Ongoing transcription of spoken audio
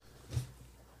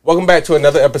Welcome back to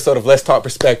another episode of Let's Talk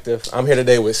Perspective. I'm here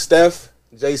today with Steph,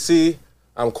 JC,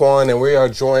 I'm Quan, and we are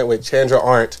joined with Chandra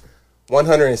Ahrendt,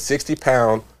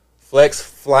 160-pound flex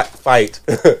fight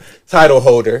title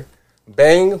holder,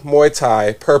 Bang Muay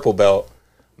Thai purple belt,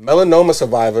 melanoma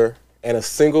survivor, and a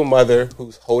single mother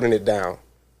who's holding it down.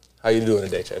 How you doing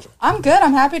today, Chandra? I'm good.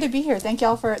 I'm happy to be here. Thanks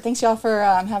y'all for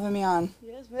having me on.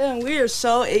 Yes, man. We are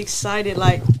so excited.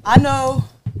 Like,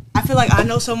 I feel like I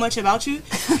know so much about you.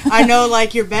 I know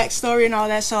like your backstory and all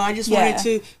that. So I just wanted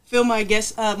to fill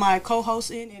my co-host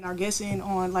in and our guests in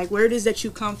on like where it is that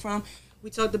you come from. We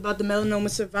talked about the melanoma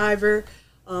survivor.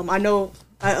 I know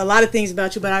a lot of things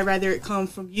about you, but I'd rather it come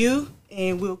from you,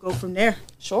 and we'll go from there.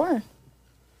 Sure.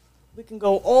 We can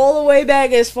go all the way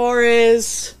back as far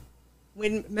as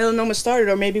when melanoma started,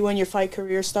 or maybe when your fight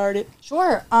career started.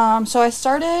 Sure. So I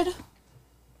started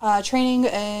training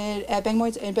at Bang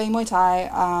Muay Thai,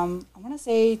 I want to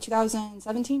say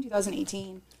 2017,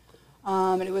 2018.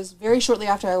 And it was very shortly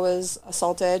after I was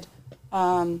assaulted.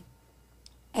 And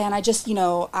I just,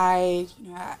 I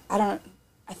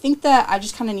think that I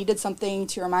just kind of needed something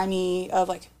to remind me of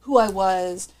like who I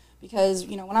was, because,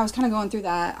 when I was kind of going through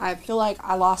that, I feel like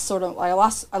I lost a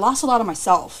lot of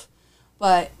myself,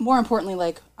 but more importantly,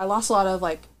 like I lost a lot of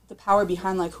like the power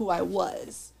behind like who I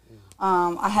was.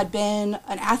 I had been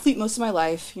an athlete most of my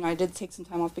life. I did take some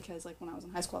time off because, like, when I was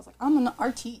in high school, I was like, I'm an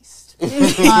artiste.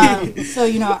 So,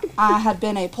 I had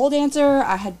been a pole dancer.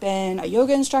 I had been a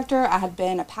yoga instructor. I had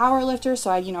been a power lifter.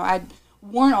 So, I'd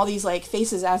worn all these, like,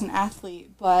 faces as an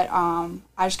athlete. But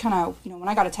I just kind of, when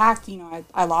I got attacked,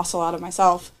 I lost a lot of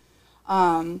myself.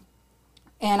 And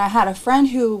I had a friend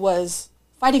who was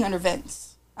fighting under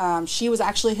Vince. She was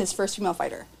actually his first female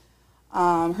fighter.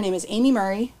 Her name is Amy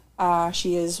Murray.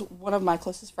 She is one of my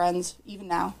closest friends, even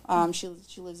now. She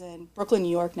lives in Brooklyn, New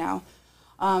York now.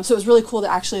 So it was really cool to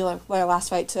actually, like, my last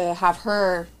fight, to have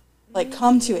her, like,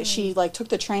 come to it. She, like, took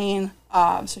the train,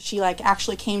 so she, like,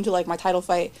 actually came to, like, my title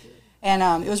fight.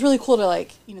 And it was really cool to,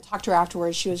 like, talk to her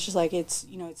afterwards. She was just like, it's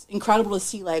incredible to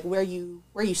see, like, where you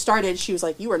started. She was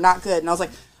like, you were not good. And I was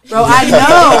like, bro,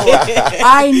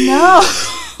 I know.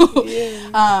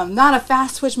 Not a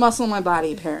fast twitch muscle in my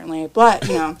body, apparently. But,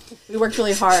 we worked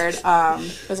really hard.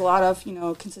 There's a lot of,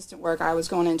 consistent work. I was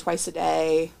going in twice a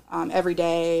day, every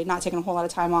day, not taking a whole lot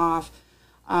of time off.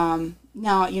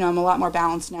 Now, I'm a lot more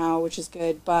balanced now, which is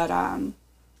good. But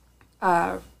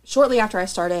shortly after I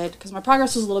started, because my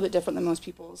progress was a little bit different than most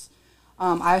people's,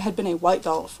 I had been a white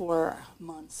belt for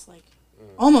months, like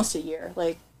almost a year.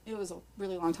 Like, it was a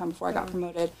really long time before I got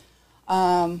promoted.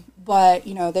 But,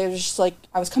 they were just like,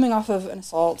 I was coming off of an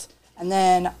assault, and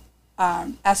then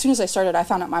as soon as I started, I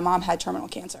found out my mom had terminal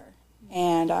cancer,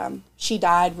 and she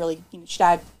died really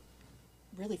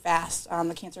fast.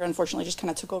 The cancer, unfortunately, just kind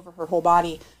of took over her whole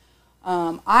body.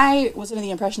 I was under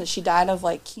the impression that she died of,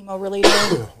 like,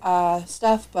 chemo-related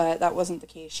stuff, but that wasn't the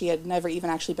case. She had never even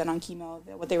actually been on chemo.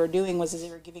 What they were doing was they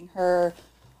were giving her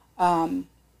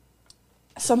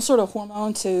some sort of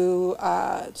hormone to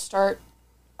start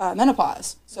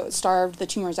menopause. So it starved the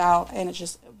tumors out, and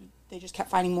they just kept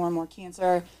finding more and more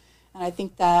cancer. And I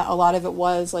think that a lot of it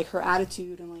was like her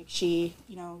attitude, and like she,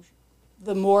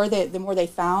 the more they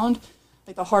found,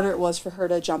 like the harder it was for her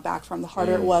to jump back from, the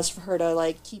harder it was for her to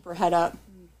like keep her head up.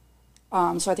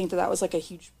 So I think that was like a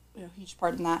huge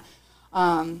part in that.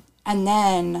 And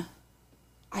then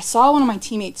I saw one of my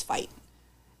teammates fight,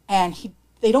 and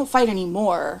they don't fight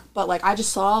anymore, but like I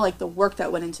just saw like the work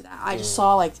that went into that. I just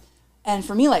saw like. And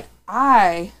for me, like,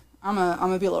 I'm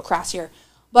gonna be a little crass here,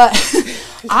 but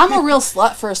I'm a real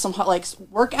slut for some, like,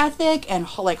 work ethic and,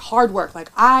 like, hard work.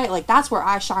 Like, that's where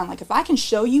I shine. Like, if I can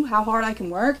show you how hard I can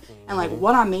work and, like,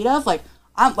 what I'm made of, like,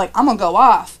 I'm gonna go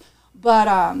off.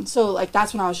 But, so, like,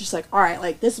 that's when I was just like, all right,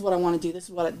 like, this is what I want to do. This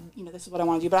is what I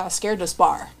want to do. But I was scared to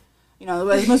spar,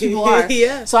 as most people are.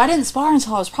 Yeah. So I didn't spar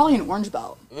until I was probably an orange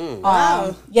belt.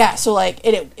 Wow. Yeah, so, like,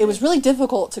 it was really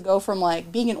difficult to go from,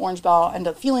 like, being an orange belt and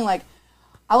to feeling like,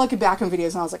 I look back on videos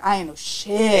and I was like, I ain't no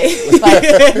shit. Like,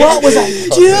 what was I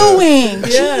doing?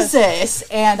 Yeah. Jesus.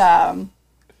 And,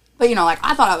 but like,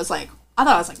 I thought I was like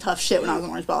tough shit when I was an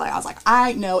orange belt. Like, I was like,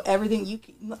 I know everything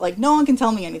like, no one can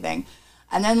tell me anything.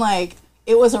 And then, like,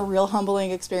 it was a real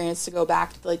humbling experience to go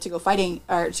back, like, to go fighting,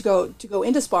 or to go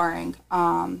into sparring.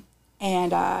 And,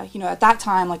 at that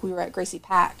time, like, we were at Gracie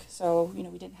Pack. So, we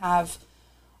didn't have,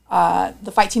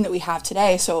 the fight team that we have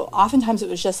today. So oftentimes it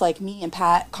was just like me and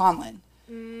Pat Conlon.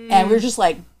 And we were just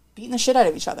like beating the shit out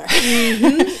of each other. And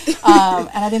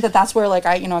I think that's where like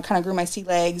I kind of grew my sea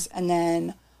legs. And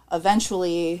then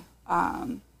eventually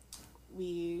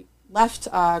we left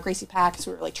Gracie Pack,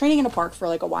 so we were like training in a park for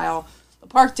like a while. The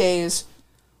park days,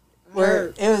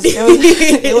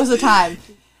 it was a time.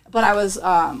 But I was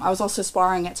also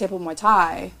sparring at Table Muay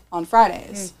Thai on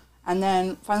Fridays. And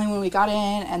then finally when we got in,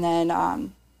 and then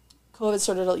COVID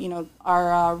started,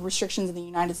 our restrictions in the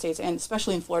United States, and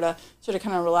especially in Florida, sort of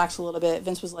kind of relaxed a little bit.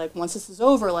 Vince was like, once this is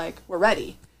over, like, we're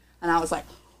ready. And I was like,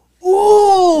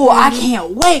 ooh, I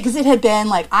can't wait, because it had been,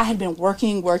 like, I had been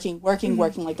working.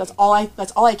 Like, that's all I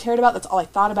cared about. That's all I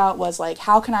thought about was, like,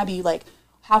 how can I be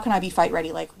fight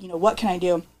ready? Like, what can I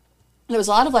do? And it was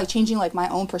a lot of, like, changing, like, my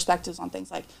own perspectives on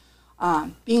things, like,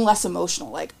 being less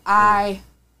emotional. Like,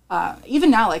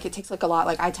 even now, like, it takes, like, a lot.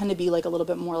 Like, I tend to be, like, a little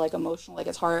bit more, like, emotional. Like,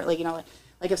 it's hard. Like,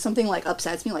 like if something, like,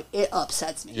 upsets me, like, it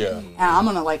upsets me. Yeah. And I'm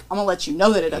gonna let you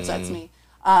know that it upsets me.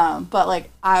 But, like,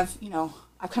 I've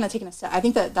kind of taken a step. I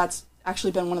think that's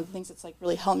actually been one of the things that's, like,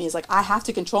 really helped me is, like, I have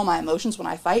to control my emotions when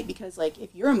I fight, because, like,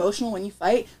 if you're emotional when you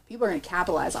fight, people are going to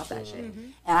capitalize off that shit.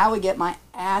 And I would get my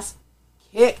ass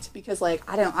kicked because, like,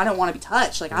 I don't want to be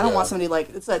touched. Like, I don't want somebody, like,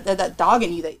 it's that dog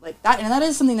in you that, like, that, and that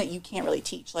is something that you can't really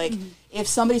teach. Like, if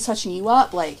somebody's touching you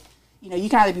up, like, you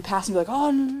can either be passing and be like, oh,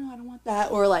 no, I don't want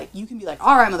that, or, like, you can be like,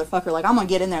 all right, motherfucker, like, I'm gonna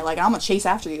get in there, like, I'm gonna chase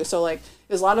after you. So, like,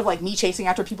 there's a lot of, like, me chasing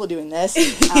after people doing this,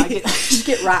 and I just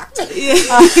get rocked.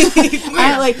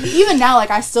 I, like, even now,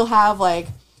 like, I still have, like,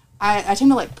 I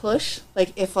tend to, like, push,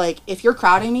 like, if you're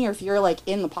crowding me, or if you're, like,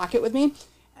 in the pocket with me,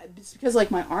 it's because, like,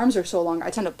 my arms are so long, I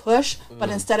tend to push, but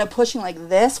instead of pushing like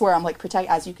this, where I'm, like,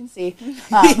 as you can see,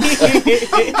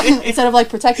 instead of, like,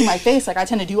 protecting my face, like, I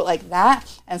tend to do it like that,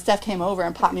 and Steph came over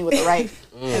and popped me with the right,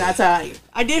 and that's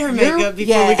I did her makeup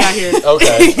before we got here.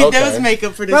 Okay. That was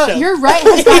makeup for the show. Your right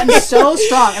has gotten so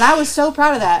strong, and I was so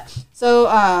proud of that. So,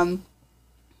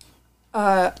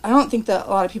 I don't think that a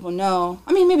lot of people know.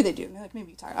 I mean, maybe they do. Like,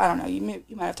 maybe you talk. I don't know. You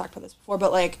might have talked about this before,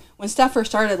 but, like, when Steph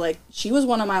first started, like, she was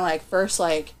one of my, like, first,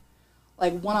 like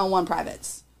one-on-one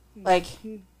privates. Like,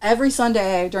 every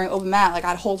Sunday during open mat, like,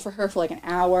 I'd hold for her for, like, an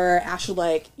hour. Ash would,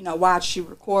 like, watch, she'd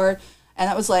record. And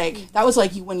that was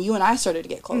like when you and I started to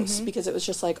get close, because it was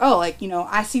just like, oh, like,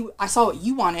 I saw what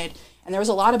you wanted, and there was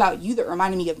a lot about you that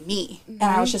reminded me of me. And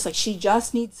I was just like, she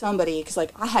just needs somebody, because,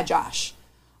 like, I had Josh.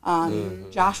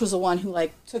 Josh was the one who,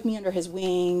 like, took me under his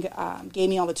wing, gave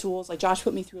me all the tools. Like, Josh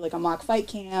put me through, like, a mock fight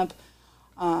camp.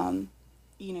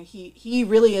 He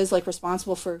really is, like,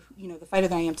 responsible for, the fighter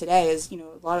that I am today is, a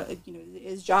lot of,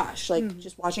 is Josh. Like,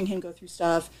 just watching him go through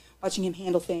stuff, watching him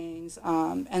handle things,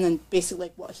 and then basically,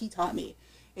 like, what he taught me.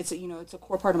 It's, it's a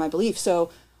core part of my belief.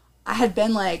 So I had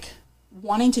been, like,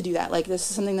 wanting to do that. Like, this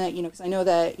is something that, because I know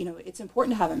that, it's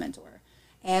important to have a mentor.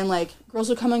 And, like, girls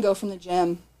would come and go from the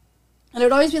gym, and it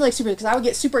would always be, like, super, because I would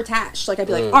get super attached. Like, I'd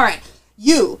be like, all right,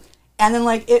 you. And then,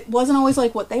 like, it wasn't always,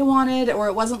 like, what they wanted, or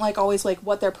it wasn't, like, always, like,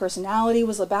 what their personality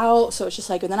was about. So it's just,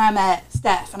 like, and then I met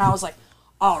Steph, and I was like,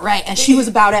 all right. And she was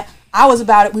about it. I was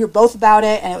about it. We were both about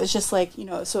it. And it was just, like, so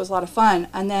it was a lot of fun.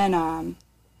 And then,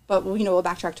 but, we'll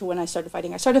backtrack to when I started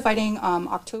fighting. I started fighting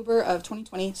October of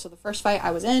 2020. So the first fight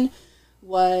I was in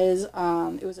was,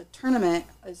 it was a tournament.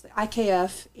 It was the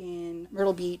IKF in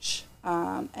Myrtle Beach.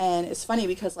 And it's funny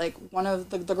because, like, one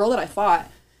of the girl that I fought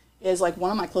is, like, one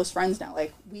of my close friends now.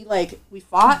 Like, we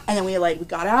fought, and then we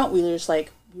got out, we were just,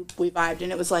 like, we vibed,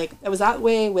 and it was that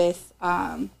way with,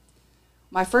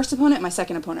 my first opponent and my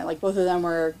second opponent. Like, both of them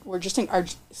are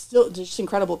still just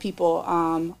incredible people.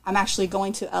 I'm actually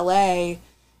going to LA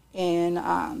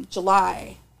in,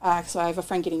 July, so I have a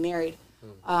friend getting married.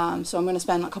 So I'm going to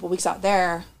spend a couple weeks out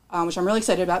there, which I'm really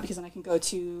excited about, because then I can go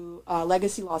to,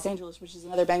 Legacy Los Angeles, which is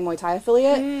another Bang Muay Thai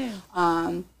affiliate.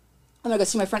 I'm going to go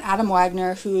see my friend Adam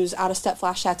Wagner, who's out of Step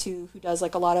Flash Tattoo, who does,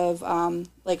 like, a lot of,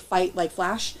 like, fight, like,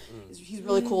 Flash. He's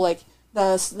really cool. Like,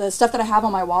 the stuff that I have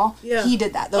on my wall, he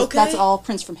did that. That's all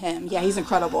prints from him. Yeah, he's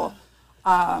incredible.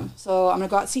 So I'm going to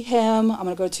go out and see him. I'm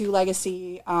going to go to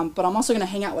Legacy. But I'm also going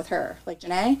to hang out with her, like,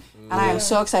 Janae. And I am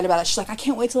so excited about it. She's like, I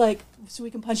can't wait to, like, so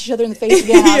we can punch each other in the face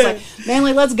again. I was like, man,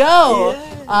 like, let's go.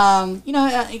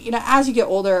 Yes. As you get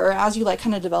older, or as you, like,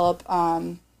 kind of develop,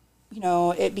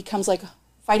 it becomes, like,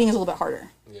 fighting is a little bit harder.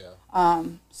 Yeah.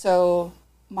 So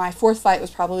my fourth fight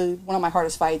was probably one of my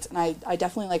hardest fights, and I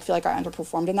definitely, like, feel like I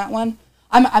underperformed in that one.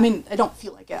 I mean, I don't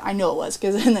feel like it. I know it was,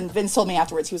 and then Vince told me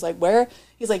afterwards. He was like, "Where?"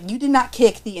 He's like, "You did not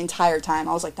kick the entire time."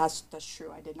 I was like, "That's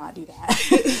true. I did not do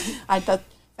that." I thought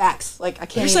facts. Like, I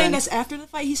can't. You're saying that's after the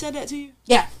fight? He said that to you?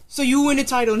 Yeah. So you win the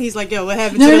title, and he's like, "Yo, what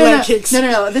happened to the leg kicks?"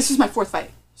 No. This was my fourth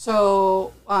fight.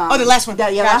 So the last one.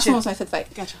 Yeah, gotcha. Last one was my fifth fight.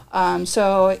 Gotcha.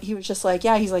 So he was just like,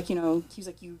 yeah, he's like, you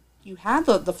had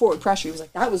the forward pressure. He was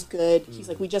like, that was good. He's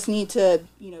like, we just need to,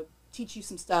 teach you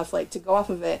some stuff, like, to go off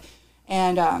of it.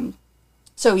 And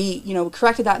so he,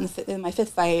 corrected that in my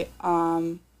fifth fight.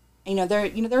 And,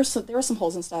 there were some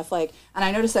holes and stuff, like, and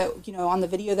I noticed that, on the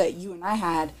video that you and I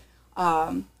had,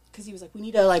 because he was like, we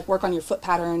need to, like, work on your foot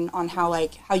pattern on how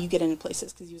you get into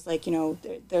places, because he was like,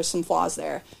 there's some flaws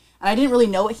there. And I didn't really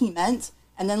know what he meant.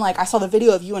 And then, like, I saw the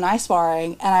video of you and I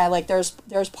sparring, and I, like, there's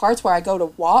parts where I go to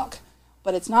walk,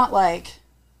 but it's not, like,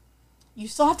 you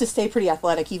still have to stay pretty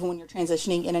athletic even when you're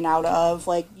transitioning in and out of,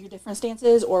 like, your different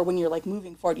stances, or when you're, like,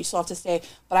 moving forward, you still have to stay.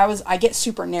 But I get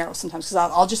super narrow sometimes,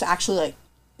 because I'll just actually, like,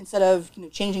 instead of,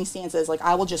 changing stances, like,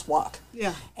 I will just walk.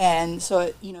 Yeah. And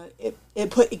so,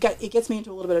 it gets me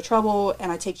into a little bit of trouble,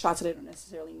 and I take shots that I don't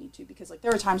necessarily need to, because, like,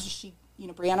 there were times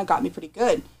Brianna got me pretty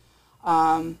good.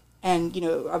 And,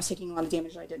 I was taking a lot of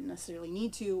damage that I didn't necessarily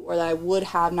need to, or that I would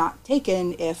have not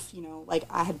taken if, like,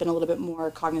 I had been a little bit more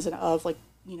cognizant of, like,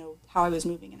 how I was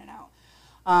moving in and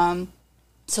out.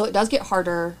 So it does get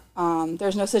harder.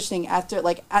 There's no such thing after,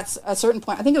 like, at a certain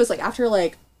point, I think it was, like, after,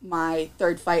 like, my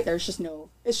third fight, it's just no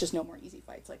more easy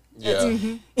fights. Like, yeah.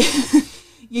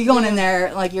 You're going in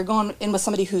there, like, you're going in with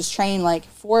somebody who's trained, like,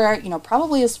 for,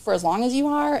 probably for as long as you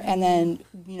are, and then,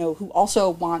 who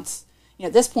also wants,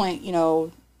 at this point,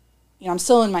 I'm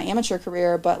still in my amateur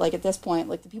career, but, like, at this point,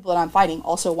 like, the people that I'm fighting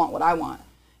also want what I want.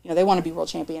 They want to be world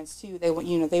champions too. They want,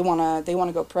 they want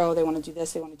to go pro. They want to do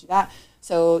this. They want to do that.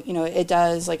 So, it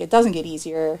doesn't get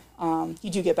easier. You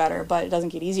do get better, but it doesn't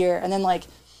get easier. And then, like,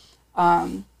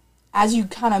 as you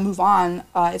kind of move on,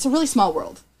 it's a really small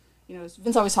world.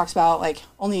 Vince always talks about, like,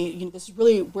 only, this is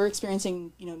really, we're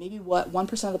experiencing, maybe what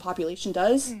 1% of the population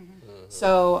does. Mm-hmm.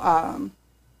 So,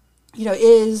 you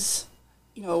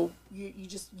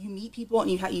meet people and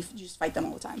you just fight them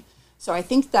all the time. So I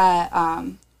think that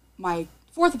my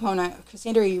fourth opponent,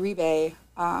 Cassandra Uribe,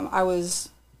 I want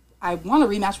to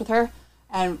rematch with her.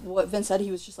 And what Vince said,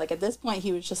 he was just like, at this point,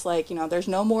 he was just like, there's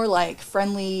no more, like,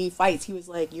 friendly fights. He was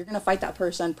like, you're going to fight that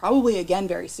person probably again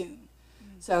very soon.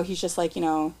 Mm-hmm. So he's just like,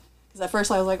 because at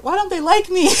first I was like, why don't they like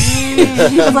me?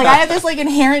 Because, like, I have this, like,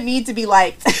 inherent need to be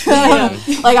liked.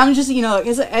 Like, I'm just,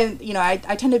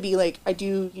 I tend to be, like, I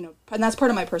do, and that's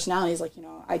part of my personality is, like,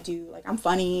 I do, like, I'm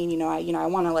funny, and, I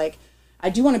want to, like, I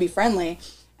do want to be friendly.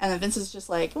 And then Vince is just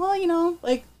like, well,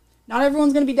 like, not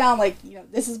everyone's going to be down. Like,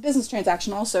 this is a business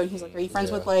transaction also. And he's like, are you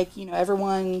friends with, like,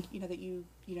 everyone, that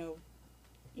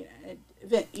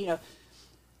it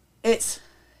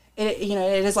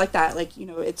is like that. Like,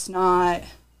 it's not,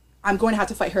 I'm going to have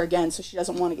to fight her again, so she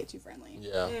doesn't want to get too friendly.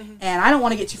 Yeah. Mm-hmm. And I don't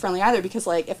want to get too friendly either, because,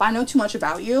 like, if I know too much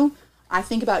about you, I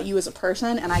think about you as a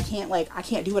person, and I can't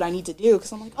do what I need to do,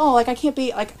 because I'm like, oh, like, I can't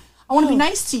be, like, I want to be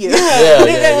nice to you. Like,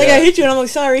 I hit you, and I'm like,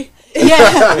 sorry.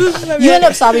 Yeah. You end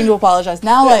up stopping to apologize.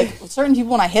 Now, like, certain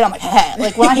people, when I hit, I'm like, hey.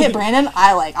 Like, when I hit Brandon,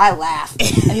 I laugh.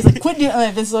 And he's like,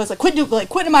 and Vince is always like, quit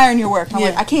admiring your work. And I'm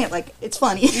like, I can't, like, it's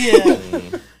funny. Yeah.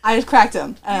 I just cracked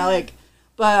him. And I, like,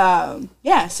 but,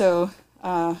 so,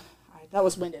 that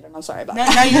was winded, and I'm sorry about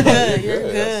that. No, you're good. You're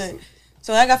good.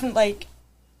 So I got from, like,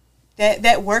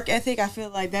 that work ethic, I feel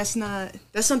like that's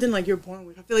something, like, you're born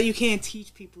with. I feel like you can't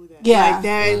teach people that. Yeah.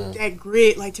 Like, that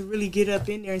grit, like, to really get up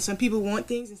in there. And some people want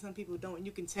things and some people don't. And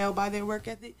you can tell by their work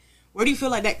ethic. Where do you feel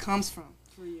like that comes from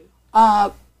for you?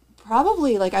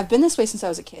 Probably, like, I've been this way since I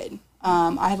was a kid.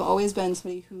 I have always been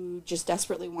somebody who just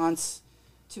desperately wants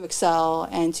to excel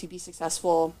and to be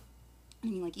successful. I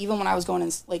mean, like, even when I was going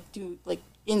in, like,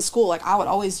 in school, like, I would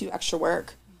always do extra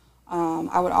work.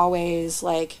 I would always,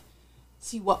 like,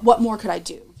 see what more could I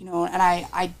do, and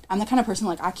I'm the kind of person,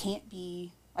 like, I can't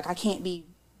be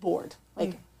bored.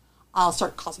 Like, I'll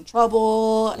start causing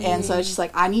trouble, and so it's just,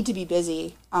 like, I need to be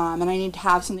busy, and I need to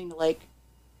have something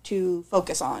to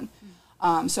focus on.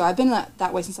 So I've been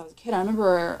that way since I was a kid. I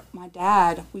remember my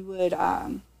dad, we'd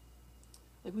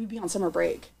be on summer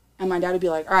break, and my dad would be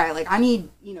like, all right, like, I need,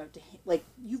 like,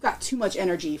 you've got too much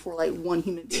energy for, like, one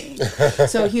human being.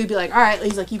 So he would be like, all right,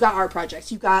 he's like, you got art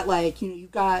projects, you got, like, he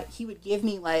would give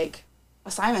me, like,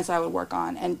 assignments I would work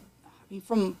on. And I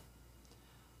mean,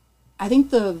 I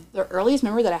think the earliest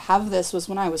memory that I have of this was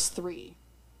when I was 3.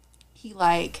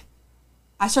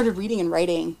 I started reading and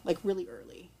writing, like, really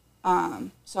early.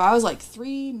 So I was, like,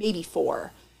 3, maybe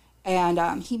 4.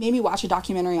 And he made me watch a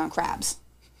documentary on crabs.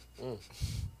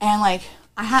 And, like,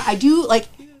 I do, like,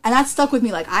 and that stuck with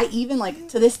me. Like, I even, like,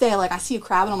 to this day, like, I see a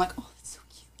crab and I'm like, oh, that's so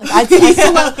cute. Like,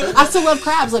 I still love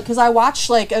crabs, like, because I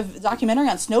watched, like, a documentary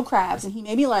on snow crabs, and he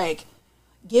made me, like,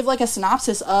 give, like, a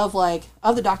synopsis of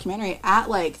the documentary at,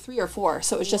 like, 3 or 4.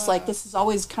 So it was just, like, this has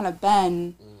always kind of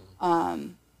been,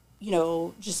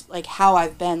 just, like, how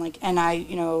I've been, like, and I,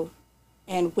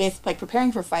 and with, like,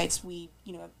 preparing for fights, we,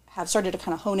 have started to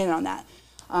kind of hone in on that.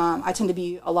 I tend to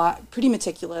be pretty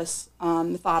meticulous,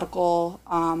 methodical,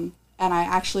 and I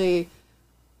actually,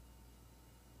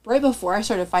 right before I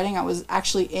started fighting, I was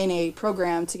actually in a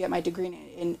program to get my degree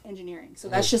in engineering. So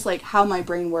that's just like how my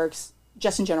brain works,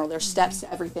 just in general. There's steps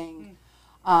to everything.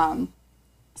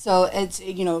 So it's,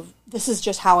 you know, this is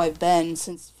just how I've been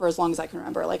for as long as I can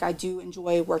remember. Like, I do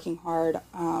enjoy working hard,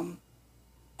 and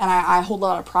I hold a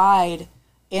lot of pride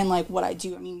in, like, what I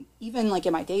do. I mean, even, like,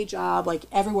 in my day job, like,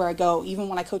 everywhere I go, even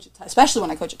when I coach, especially when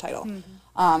I coach a title,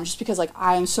 just because, like,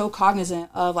 I am so cognizant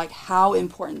of, like, how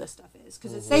important this stuff is,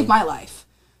 because it saved my life.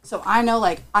 So I know,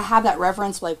 like, I have that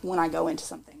reverence, like, when I go into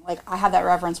something. Like, I have that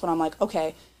reverence when I'm like,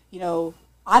 okay, you know,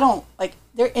 I don't, like,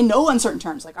 there, in no uncertain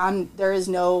terms, like, there is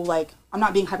no, like, I'm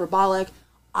not being hyperbolic.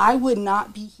 I would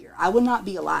not be here. I would not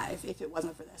be alive if it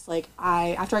wasn't for this. Like,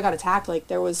 after I got attacked, like,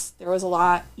 there was a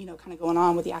lot, you know, kind of going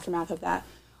on with the aftermath of that.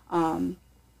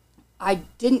 I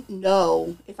didn't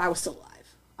know if I was still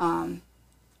alive.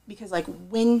 Because, like,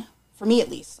 for me at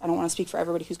least, I don't want to speak for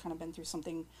everybody who's kind of been through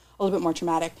something a little bit more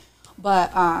traumatic,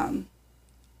 but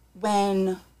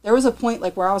when there was a point,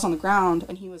 like, where I was on the ground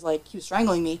and he was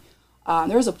strangling me,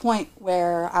 there was a point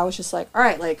where I was just like, all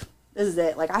right, like, this is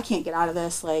it. Like, I can't get out of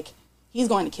this. Like, he's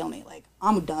going to kill me. Like,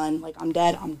 I'm done. Like, I'm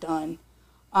dead. I'm done.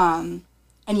 And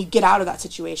you get out of that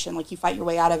situation. Like, you fight your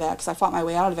way out of it, because I fought my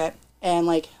way out of it. And,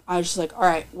 like, I was just like, all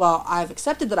right, well, I've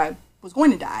accepted that I was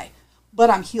going to die, but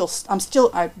I'm healed. I'm still,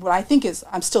 what I think is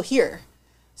I'm still here.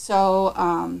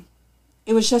 So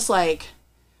it was just, like,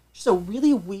 just a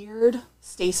really weird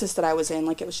stasis that I was in.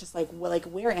 Like, it was just like,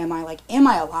 where am I? Like, am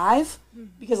I alive?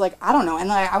 Because, like, I don't know. And,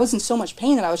 like, I was in so much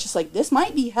pain that I was just like, this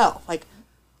might be hell. Like,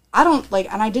 I don't,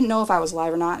 like, and I didn't know if I was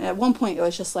alive or not. And at one point it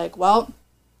was just like, well,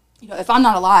 you know, if I'm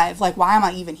not alive, like, why am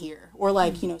I even here? Or,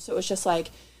 like, you know, so it was just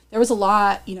like, there was a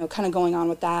lot, you know, kind of going on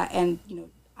with that. And, you know,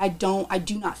 I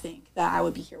do not think that I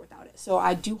would be here without it. So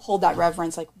I do hold that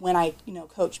reverence, like, when I, you know,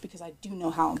 coach, because I do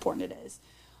know how important it is.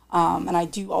 And I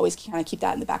do always kind of keep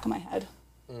that in the back of my head.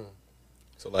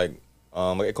 So, like,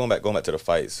 going back to the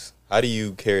fights, how do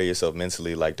you carry yourself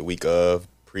mentally, like, the week of,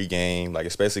 pre-game, like,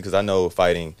 especially because I know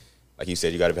fighting, like you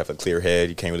said, you got to have a clear head.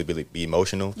 You can't really be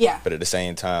emotional. Yeah. But at the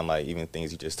same time, like, even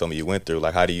things you just told me you went through,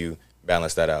 like, how do you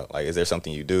balance that out? Like, is there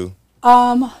something you do?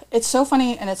 It's so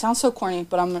funny, and it sounds so corny,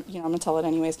 but I'm gonna tell it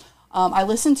anyways. I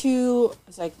listened to,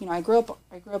 it's like, you know, I grew up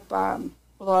with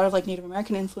a lot of, like, Native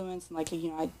American influence, and, like,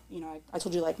 I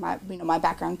told you, like, my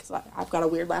background, because I've got a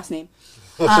weird last name.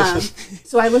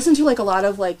 So I listened to, like, a lot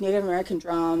of, like, Native American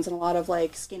drums and a lot of,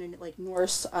 like, like,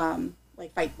 Norse,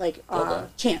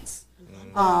 chants.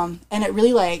 And it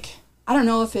really, like, I don't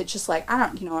know if it just, like, I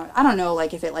don't know,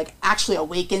 like, if it, like, actually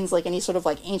awakens, like, any sort of,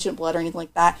 like, ancient blood or anything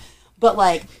like that. But,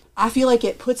 like, I feel like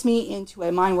it puts me into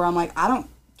a mind where I'm like, I don't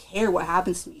care what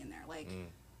happens to me in there. Like,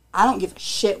 I don't give a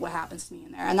shit what happens to me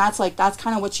in there. And that's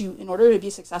kind of what you, in order to be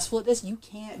successful at this, you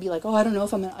can't be like, oh, I don't know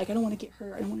if I'm gonna, like, I don't want to get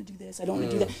hurt. I don't want to do this. I don't want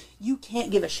to do that. You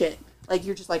can't give a shit. Like,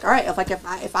 you're just like, all right,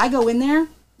 if I go in there,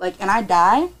 like, and I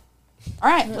die, all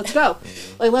right, let's go.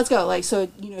 Like, let's go. Like, so,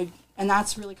 you know, and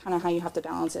that's really kind of how you have to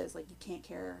balance it. Is, like, you can't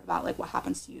care about, like, what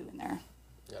happens to you in there.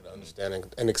 You got to understand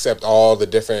and accept all the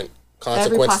different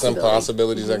consequences and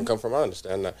possibilities that can come from. I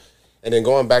understand that. And then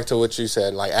going back to what you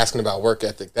said, like, asking about work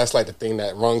ethic, that's, like, the thing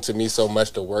that rung to me so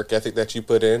much, the work ethic that you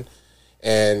put in.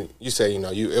 And you say, you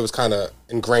know, it was kind of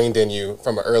ingrained in you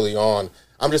from early on.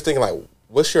 I'm just thinking, like,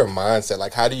 what's your mindset?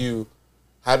 Like, how do you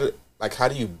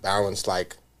balance,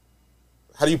 like,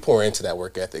 how do you pour into that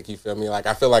work ethic? You feel me? Like,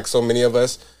 I feel like so many of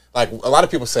us, like, a lot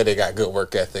of people say they got good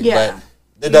work ethic, but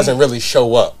it doesn't really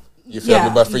show up. You feel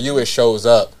me? But for you, it shows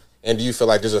up. And do you feel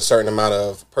like there's a certain amount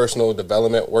of personal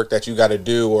development work that you got to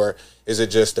do, or is it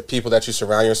just the people that you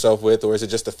surround yourself with, or is it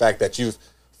just the fact that you've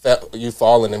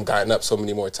fallen and gotten up so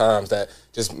many more times that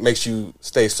just makes you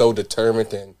stay so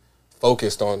determined and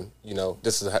focused on, you know,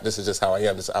 this is just how I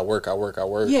am. I work.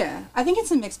 Yeah, I think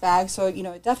it's a mixed bag. So, you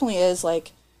know, it definitely is,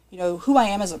 like, you know, who I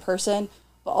am as a person,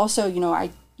 but also, you know, I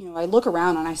look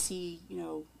around and I see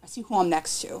who I'm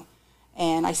next to.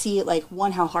 And I see, like,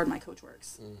 how hard my coach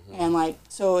works. And, like,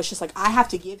 so it's just, like, I have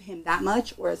to give him that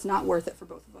much or it's not worth it for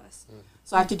both of us.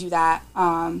 So I have to do that.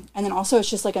 And then also it's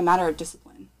just, like, a matter of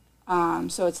discipline.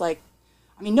 So it's, like,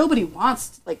 I mean, nobody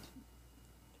wants to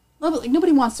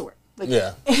work. Like,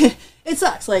 it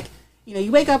sucks. Like, you know,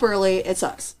 you wake up early, it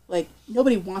sucks. Like,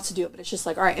 nobody wants to do it, but it's just,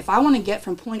 like, all right, if I want to get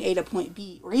from point A to point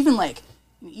B, or even, like,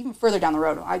 even further down the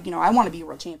road, I want to be a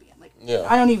world champion. Like,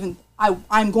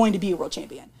 I'm going to be a world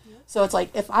champion. So it's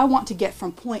like, if I want to get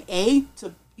from point A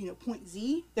to, you know, point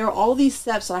Z, there are all these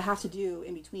steps that I have to do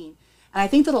in between. And I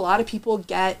think that a lot of people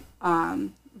get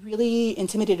really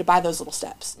intimidated by those little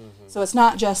steps. So it's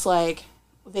not just like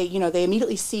they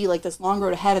immediately see, like, this long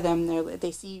road ahead of them.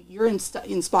 They see you're in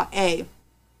spot A,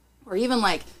 or even,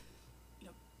 like, you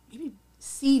know, maybe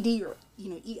C, D, or,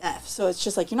 E, F. So it's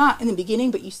just like, you're not in the beginning,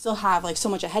 but you still have like so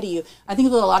much ahead of you. I think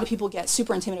that a lot of people get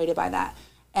super intimidated by that.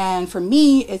 And for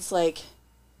me, it's like,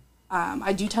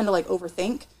 I do tend to like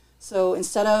overthink. So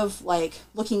instead of like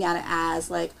looking at it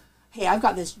as like, hey, I've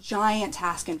got this giant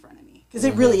task in front of me, because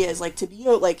it really is like, to be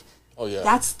like,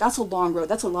 that's a long road.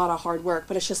 That's a lot of hard work.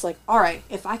 But it's just like, all right,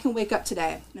 if I can wake up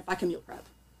today and if I can meal prep,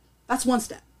 that's one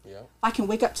step. Yeah. If I can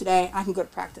wake up today and I can go to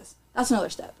practice, that's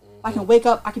another step. If I can wake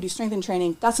up, I can do strength and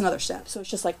training, that's another step. So it's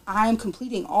just like, I'm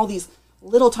completing all these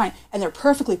little tiny, and they're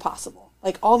perfectly possible.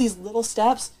 Like all these little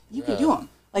steps, you can do them.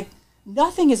 Like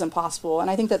nothing is impossible. And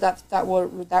I think that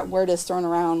word is thrown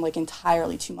around like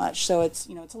entirely too much. So it's,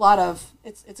 it's a lot of,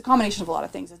 it's a combination of a lot of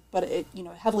things, but it,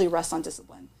 heavily rests on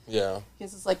discipline. Yeah.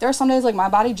 Because it's like, there are some days like my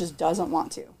body just doesn't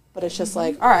want to, but it's just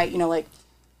like, all right, like,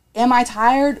 am I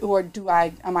tired, or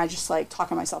am I just like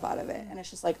talking myself out of it? And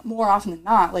it's just like, more often than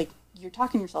not, like, you're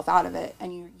talking yourself out of it,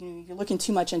 and you're looking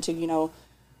too much into, the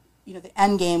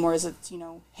end game, whereas it's,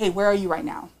 hey, where are you right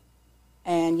now?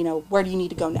 And, where do you need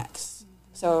to go next?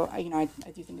 So, I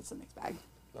do think it's a mixed bag.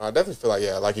 I definitely feel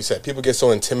like, like you said, people get so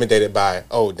intimidated by,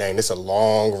 oh, dang, this is a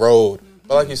long road.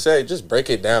 But like you said, just break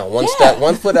it down. One step,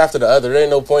 one foot after the other. There ain't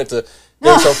no point to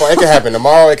get so far. It can happen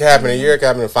tomorrow. It can happen in a year. It can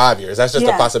happen in 5 years. That's just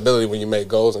a possibility when you make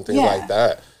goals and things like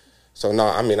that. So, no,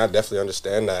 I definitely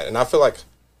understand that. And I feel like,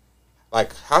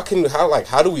 how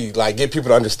do we, like, get people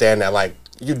to understand that, like,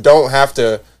 you don't have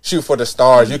to shoot for the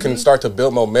stars. You can start to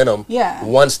build momentum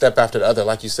one step after the other.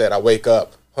 Like you said, I wake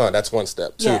up. That's one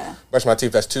step. Two, brush my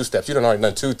teeth, that's 2 steps. You done already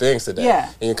done 2 things today.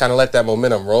 Yeah. And you kind of let that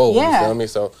momentum roll. You feel me?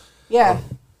 So,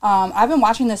 I've been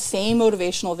watching the same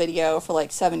motivational video for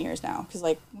like 7 years now. Because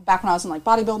like back when I was in like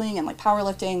bodybuilding and like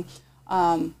powerlifting,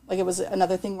 like it was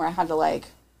another thing where I had to like,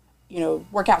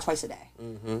 work out twice a day.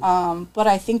 But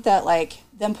I think that like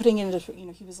them putting it into,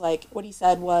 he was like, what he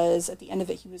said was at the end of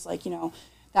it, he was like,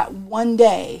 that one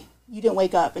day you didn't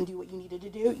wake up and do what you needed to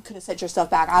do, you could have set yourself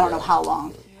back I don't know how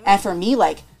long. And for me,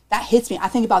 like, that hits me. I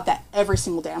think about that every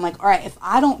single day. I'm like, all right, if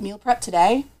I don't meal prep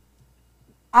today,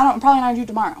 I'm probably not going to do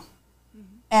tomorrow.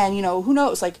 And, who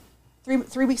knows, like,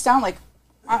 three weeks down, like,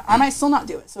 I might still not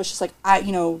do it. So it's just like,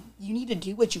 you need to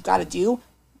do what you've got to do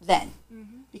then.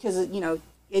 Because,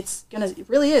 it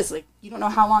really is, like, you don't know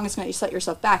how long it's going to set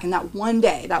yourself back. And that one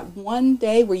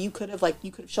day where you could have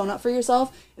shown up for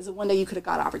yourself is the one day you could have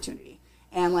got opportunity.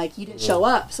 And, like, you didn't show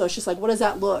up. So it's just like, what does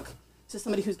that look to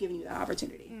somebody who's giving you that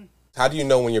opportunity? How do you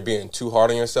know when you're being too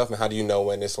hard on yourself, and how do you know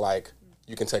when it's like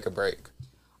you can take a break?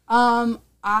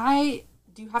 I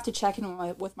do have to check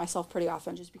in with myself pretty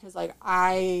often, just because like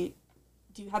I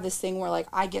do have this thing where like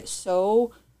I get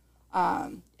so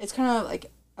it's kind of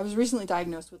like I was recently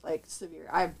diagnosed with like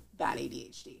I have bad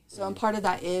ADHD, so and part of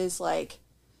that is like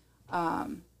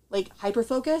hyper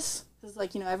focus. Because,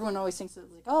 like, everyone always thinks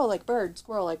it's like, oh, like, bird,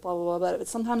 squirrel, like, blah, blah, blah. But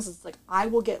sometimes it's like I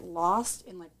will get lost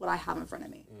in, like, what I have in front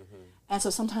of me. And so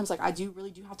sometimes, like, I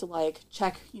really do have to, like,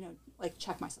 check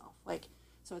myself. Like,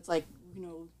 so it's, like,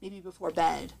 maybe before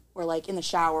bed or, like, in the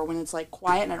shower when it's, like,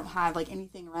 quiet and I don't have, like,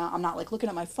 anything around. I'm not, like, looking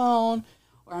at my phone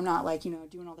or I'm not, like,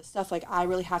 doing all this stuff. Like, I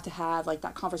really have to have, like,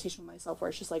 that conversation with myself where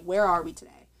it's just, like, where are we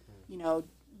today? Will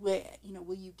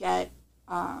you get...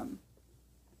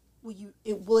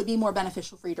 will it be more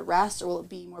beneficial for you to rest, or will it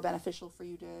be more beneficial for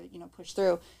you to, push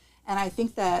through? And I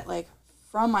think that, like,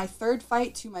 from my 3rd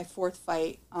fight to my 4th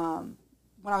fight,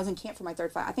 when I was in camp for my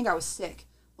 3rd fight, I think I was sick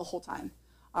the whole time.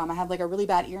 I had, like, a really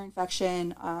bad ear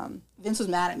infection. Vince was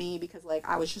mad at me because, like,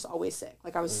 I was just always sick.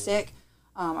 Like, I was sick.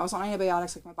 I was on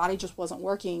antibiotics. Like, my body just wasn't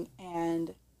working.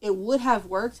 And it would have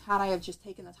worked had I have just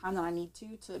taken the time that I need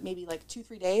to maybe, like,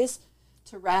 2-3 days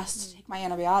to rest, take my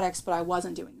antibiotics, but I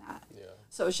wasn't doing that. Yeah.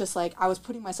 So it's just like I was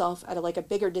putting myself at a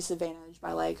bigger disadvantage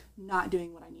by like not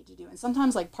doing what I need to do. And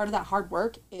sometimes like part of that hard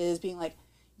work is being like,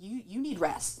 you need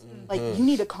rest. Like you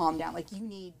need to calm down. Like you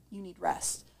need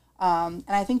rest. And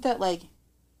I think that like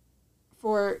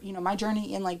for, my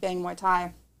journey in like bang Muay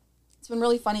Thai, it's been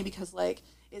really funny because like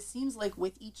it seems like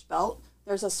with each belt,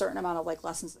 there's a certain amount of like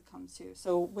lessons that comes to.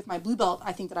 So with my blue belt,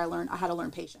 I think that I had to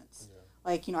learn patience. Yeah.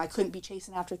 Like, I couldn't be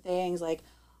chasing after things. Like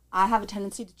I have a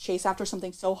tendency to chase after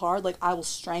something so hard, like I will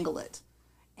strangle it.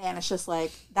 And it's just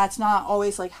like, that's not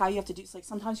always like how you have to do. It's like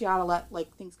sometimes you gotta let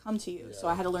like things come to you. Yeah. So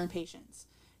I had to learn patience.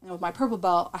 And then with my purple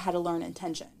belt, I had to learn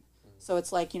intention. So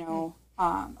it's like, I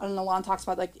don't know, Lon talks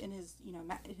about like in his,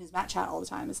 in his mat chat all the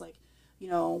time is like,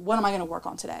 what am I going to work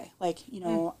on today? Like,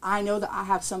 I know that I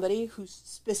have somebody who's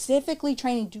specifically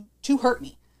training to hurt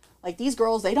me. Like these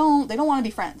girls, they don't want to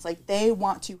be friends. Like they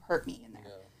want to hurt me in there.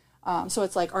 Yeah. So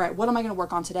it's like, all right, what am I going to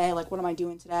work on today? Like, what am I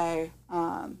doing today?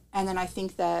 And then I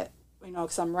think that,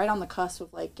 because I'm right on the cusp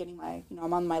of like getting my,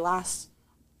 I'm on my last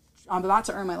I'm about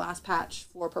to earn my last patch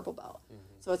for purple belt.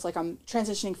 So it's like I'm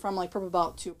transitioning from like purple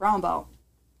belt to brown belt.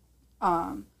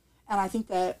 And I think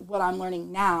that what I'm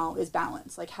learning now is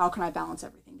balance. Like, how can I balance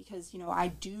everything? Because, you know, I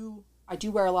do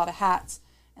wear a lot of hats,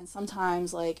 and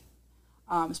sometimes like,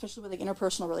 especially with like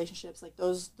interpersonal relationships, like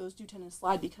those do tend to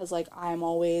slide because like I'm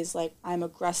always like, I'm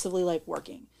aggressively like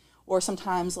working, or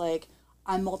sometimes like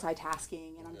I'm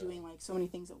multitasking and I'm doing like so many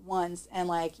things at once. And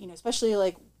like, you know, especially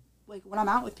like when I'm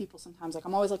out with people, sometimes like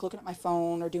I'm always like looking at my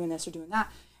phone or doing this or doing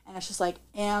that. And it's just like,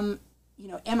 am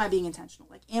I being intentional?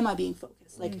 Like, am I being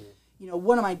focused? Like, you know,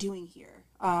 what am I doing here?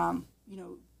 You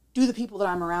know, do the people that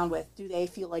I'm around with, do they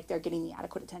feel like they're getting the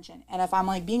adequate attention? And if I'm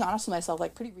like being honest with myself,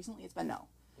 like pretty recently it's been no.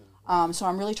 So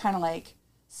I'm really trying to like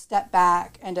step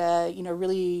back and, you know,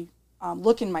 really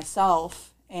look in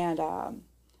myself and,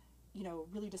 you know,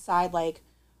 really decide like,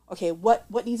 okay,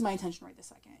 what needs my attention right this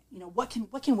second? You know, what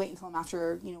can wait until I'm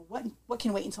after, you know, what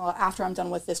can wait until after I'm done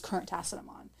with this current task that I'm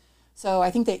on? So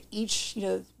I think that each, you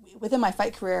know, within my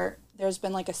fight career, there's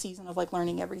been like a season of like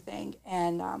learning everything.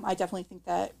 And I definitely think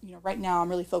that, you know, right now I'm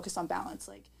really focused on balance.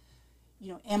 Like,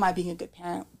 you know, am I being a good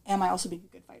parent? Am I also being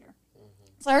a good fighter?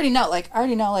 So I already know,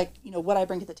 like, you know, what I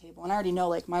bring to the table. And I already know,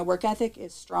 like, my work ethic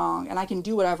is strong and I can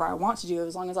do whatever I want to do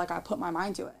as long as, like, I put my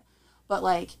mind to it. But,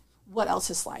 like, what else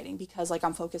is sliding? Because, like,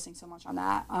 I'm focusing so much on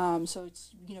that. So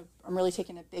it's, you know, I'm really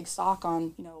taking a big stock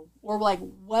on, you know, or, like,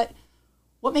 what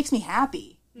makes me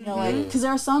happy? You know, like, because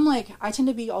there are some, like, I tend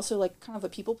to be also, like, kind of a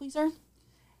people pleaser.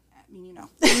 I mean, you know.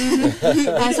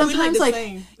 And sometimes,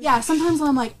 sometimes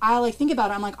I'm like, I, like, think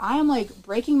about it. I'm like, I am, like,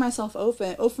 breaking myself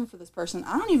open for this person.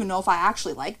 I don't even know if I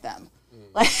actually like them.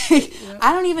 Like,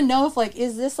 I don't even know if, like,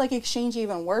 is this, like, exchange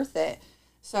even worth it?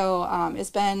 So, it's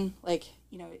been, like,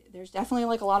 you know, there's definitely,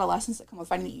 like, a lot of lessons that come with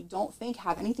fighting that you don't think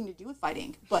have anything to do with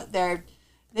fighting. But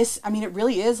it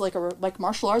really is, like,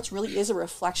 martial arts really is a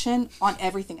reflection on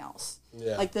everything else.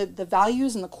 Yeah. Like, the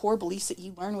values and the core beliefs that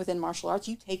you learn within martial arts,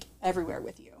 you take everywhere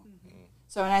with you.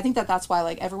 So, and I think that's why,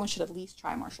 like, everyone should at least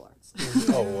try martial arts.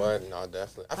 Oh, what? No,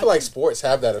 definitely. I feel like sports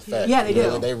have that effect. Yeah, they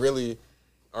do. They really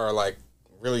are, like,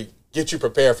 really get you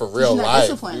prepared for real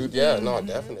life. Dude. Yeah, no,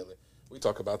 definitely. We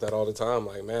talk about that all the time.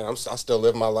 Like, man, I still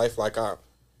live my life like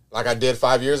I did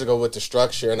 5 years ago with the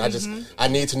structure, and I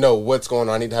need to know what's going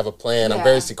on. I need to have a plan. I'm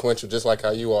very sequential, just like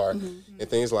how you are, and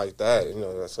things like that. You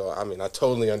know, so I mean, I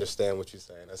totally understand what you're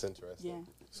saying. That's interesting. Yeah.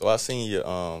 So I seen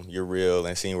your reel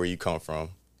and seen where you come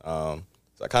from.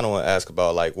 So I kind of want to ask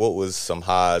about, like, what was some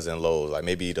highs and lows? Like,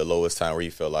 maybe the lowest time where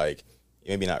you feel like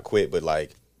maybe not quit, but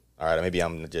like, all right, maybe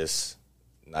I'm just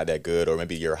not that good, or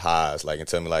maybe your highs. Like, and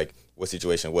tell me, like, what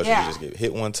situation was it? Did you just get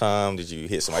hit one time? Did you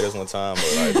hit somebody else one time?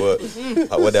 Or like,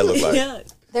 what'd that look like? Yeah.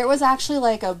 There was actually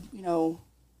like a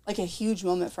huge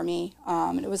moment for me.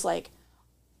 And it was like,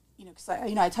 you know, because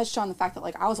I touched on the fact that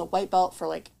like I was a white belt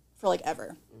for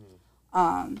ever.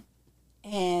 And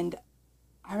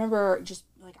I remember just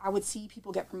like I would see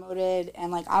people get promoted,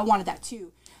 and like I wanted that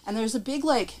too. And there's a big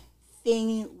like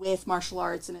thing with martial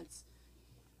arts, and it's,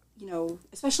 you know,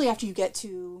 especially after you get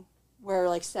to where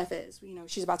like Steph is, you know,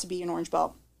 she's about to be an orange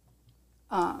belt.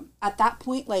 At that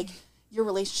point, like your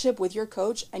relationship with your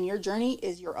coach and your journey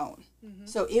is your own.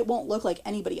 So it won't look like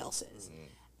anybody else's.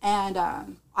 And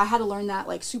I had to learn that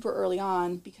like super early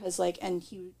on, because like, and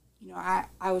he, you know,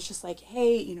 I was just like,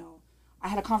 hey, you know, I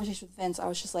had a conversation with Vince. I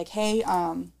was just like, hey,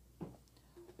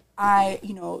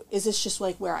 you know, is this just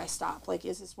like where I stop? Like,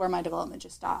 is this where my development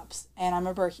just stops? And I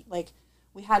remember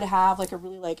we had to have like a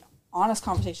really like honest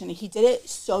conversation, and he did it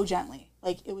so gently.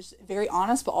 Like, it was very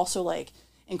honest, but also like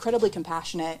incredibly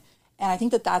compassionate. And I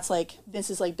think that that's like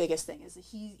Vince's like biggest thing, is that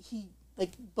he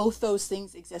like both those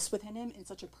things exist within him in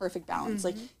such a perfect balance.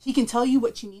 Like, he can tell you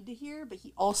what you need to hear, but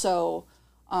he also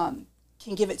can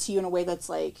give it to you in a way that's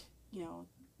like, you know,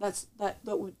 that's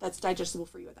digestible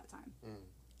for you at that time.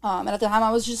 And at the time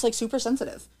I was just like super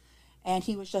sensitive, and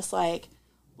he was just like,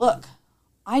 look,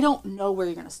 I don't know where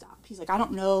you're going to stop. He's like, I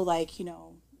don't know, like, you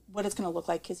know, what it's going to look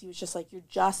like, because he was just like, you're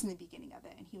just in the beginning of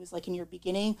it. And he was like, in your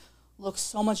beginning looks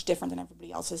so much different than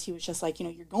everybody else's. He was just like, you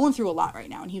know, you're going through a lot right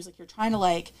now. And he was like, you're trying to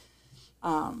like,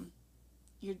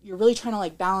 you're really trying to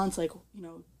like balance, like, you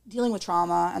know, dealing with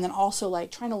trauma and then also like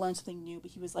trying to learn something new.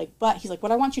 But he's like,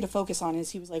 what I want you to focus on is,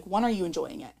 he was like, one, are you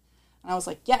enjoying it? And I was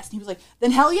like, yes. And he was like,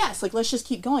 then hell yes. Like, let's just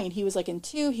keep going. And he was like, and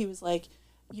two, he was like,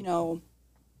 you know,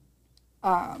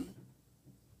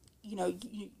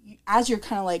 you, as you're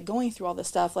kind of like going through all this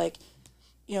stuff, like,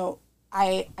 you know,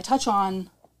 I touch on,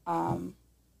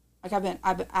 like I've been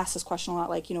asked this question a lot,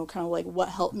 like, you know, kind of like what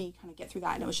helped me kind of get through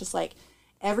that. And it was just like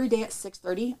every day at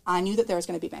 6:30, I knew that there was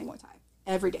going to be Bang Muay Thai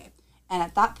every day. And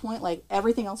at that point, like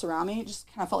everything else around me just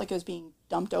kind of felt like it was being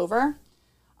dumped over.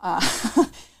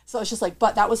 So it's just like,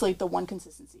 but that was like the one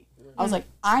consistency. I was like,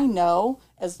 I know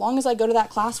as long as I go to that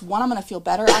class, one, I'm going to feel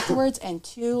better afterwards. And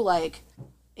two, like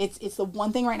it's the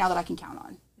one thing right now that I can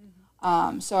count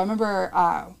on. So I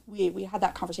remember we had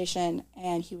that conversation,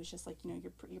 and he was just like, you know,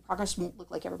 your progress won't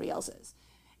look like everybody else's.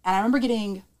 And I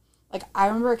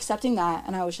remember accepting that,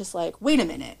 and I was just like, wait a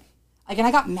minute. Like, and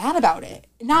I got mad about it.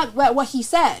 Not what he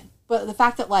said, but the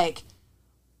fact that, like,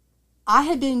 I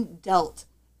had been dealt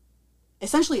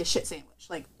essentially a shit sandwich.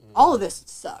 Like, all of this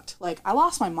sucked. Like, I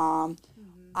lost my mom.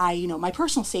 My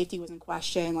personal safety was in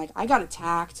question. Like, I got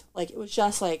attacked. Like, it was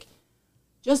just a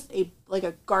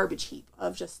garbage heap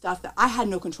of just stuff that I had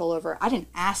no control over. I didn't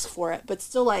ask for it, but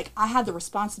still, like, I had the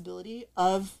responsibility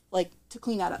of, like, to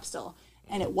clean that up still.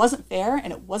 And it wasn't fair,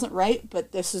 and it wasn't right,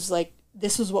 but this was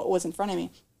what was in front of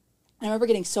me. And I remember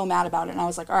getting so mad about it, and I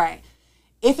was like, all right,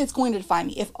 if it's going to define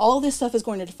me, if all of this stuff is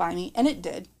going to define me, and it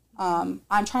did,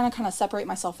 I'm trying to kind of separate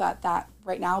myself at that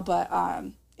right now, but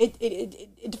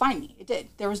it defined me. It did.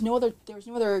 There was no other,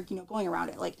 going around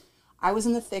it. Like, I was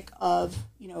in the thick of,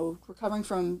 recovering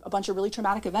from a bunch of really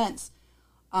traumatic events,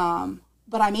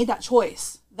 but I made that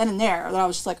choice then and there, that I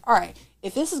was just like, all right,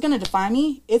 if this is going to define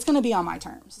me, it's going to be on my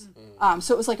terms.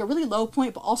 So it was like a really low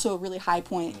point, but also a really high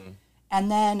point. And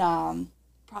then I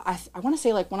want to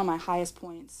say like one of my highest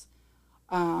points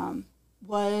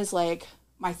was like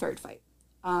my third fight.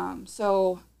 I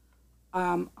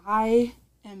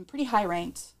am pretty high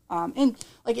ranked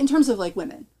in terms of like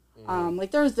women. Like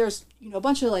there's a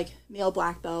bunch of like male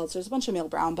black belts, there's a bunch of male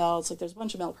brown belts, like there's a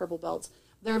bunch of male purple belts.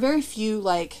 There are very few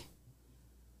like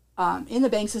in the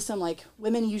bank system, like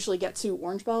women usually get to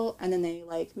orange belt and then they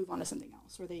like move on to something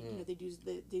else, or they they do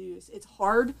it's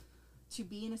hard to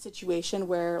be in a situation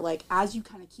where like as you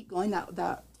kind of keep going,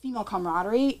 that female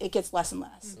camaraderie, it gets less and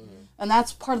less. And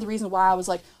that's part of the reason why I was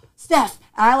like, Steph,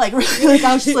 and I like really like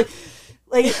I was just like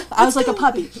I was like a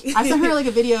puppy. I sent her like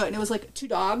a video, and it was like two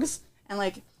dogs, and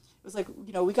like it was like,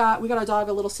 we got our dog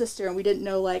a little sister, and we didn't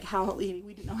know like how we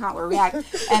didn't know how it would react,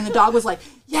 and the dog was like,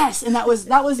 yes, and that was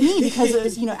me, because it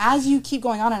was as you keep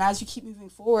going on and as you keep moving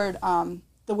forward,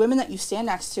 the women that you stand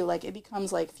next to, like it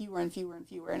becomes like fewer and fewer and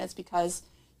fewer, and it's because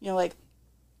like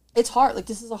it's hard. Like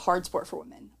this is a hard sport for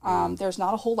women. There's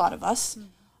not a whole lot of us,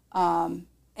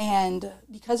 and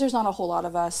because there's not a whole lot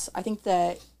of us, I think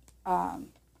that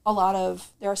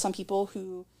there are some people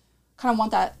who kind of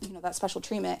want that, that special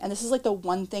treatment. And this is like the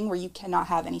one thing where you cannot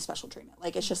have any special treatment.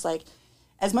 Like, it's just like,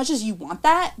 as much as you want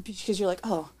that, because you're like,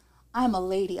 oh, I'm a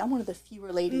lady, I'm one of the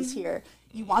fewer ladies here.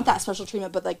 You want that special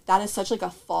treatment, but like, that is such like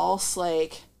a false,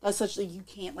 like, that's such like, you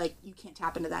can't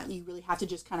tap into that. You really have to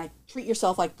just kind of treat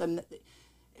yourself like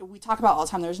we talk about all the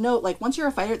time. There's no, like, once you're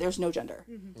a fighter, there's no gender.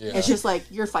 Yeah. It's just like,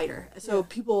 you're a fighter. So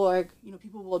people are,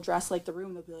 people will address like the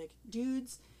room, they'll be like,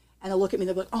 dudes, and they'll look at me,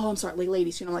 they'll be like, oh, I'm sorry, like,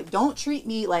 ladies. I'm like, don't treat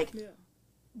me like,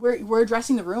 we're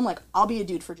addressing the room, like, I'll be a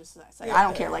dude for just this. Like, I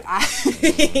don't care. Like,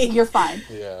 you're fine.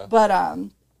 Yeah. But,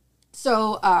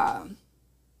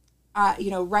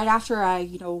 right after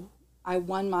I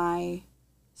won my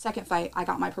second fight, I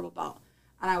got my purple belt.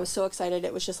 And I was so excited.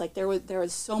 It was just, like, there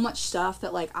was so much stuff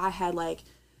that, like, I had, like,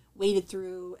 waded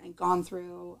through and gone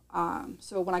through.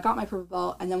 So when I got my purple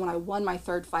belt, and then when I won my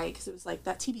third fight, because it was, like,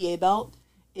 that TBA belt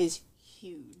is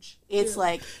huge. It's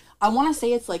like, I want to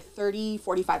say it's like 30,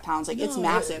 45 pounds. Like, it's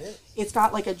massive. It's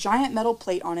got like a giant metal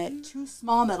plate on it, two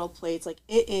small metal plates. Like,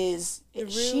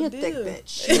 she a thick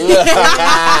bitch.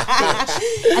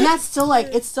 And that's still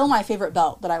like, it's still my favorite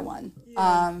belt that I won.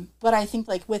 But I think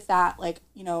like with that, like,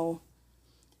 you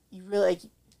really like,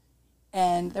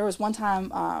 and there was one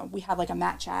time we had like a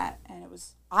mat chat, and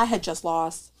I had just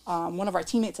lost, one of our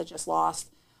teammates had just lost,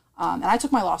 and I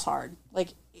took my loss hard.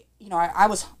 Like, I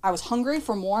was hungry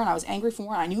for more, and I was angry for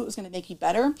more, and I knew it was going to make me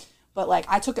better, but like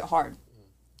I took it hard.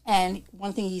 And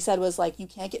one thing he said was like, you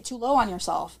can't get too low on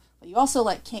yourself, but you also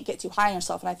like can't get too high on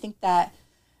yourself. And I think that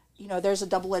there's a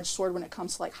double-edged sword when it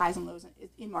comes to like highs and lows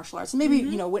in martial arts, and maybe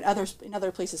in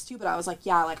other places too. But I was like,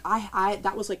 yeah, like I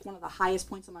that was like one of the highest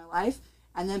points in my life.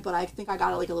 And then, but I think I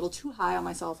got like a little too high on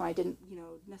myself, and I didn't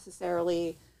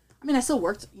necessarily. I mean, I still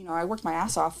worked. I worked my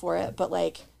ass off for it, but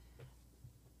like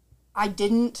I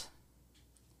didn't.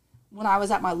 When I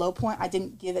was at my low point, I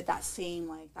didn't give it that same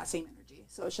energy.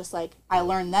 So it's just like, I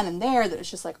learned then and there that it's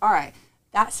just like, all right,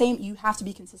 you have to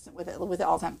be consistent with it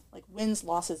all the time. Like, wins,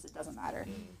 losses, it doesn't matter.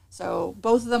 So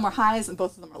both of them are highs and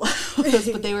both of them are lows,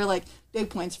 but they were like big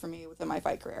points for me within my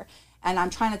fight career. And I'm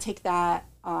trying to take that,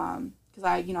 because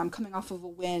I'm coming off of a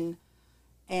win,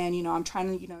 and, I'm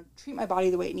trying to, treat my body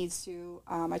the way it needs to.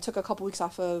 I took a couple weeks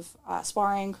off of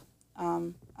sparring.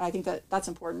 I think that's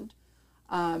important.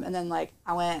 And then like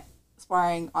I went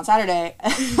sparring on Saturday,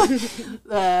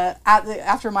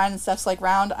 after mine and Steph's like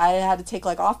round, I had to take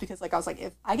like off because like I was like,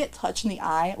 if I get touched in the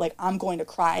eye, like I'm going to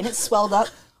cry, and it swelled up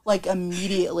like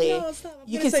immediately. No, stop.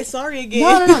 I'm gonna say sorry again.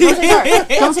 No, don't say sorry.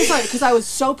 Don't say sorry because I was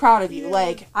so proud of you. Yeah.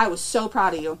 Like I was so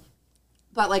proud of you,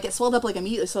 but like it swelled up like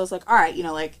immediately. So I was like, all right,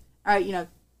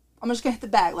 I'm just gonna hit the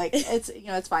bag. Like it's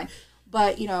it's fine.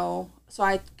 But so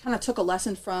I kind of took a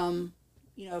lesson from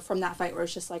from that fight where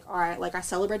it's just like, all right, like I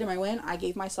celebrated my win. I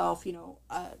gave myself,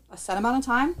 a set amount of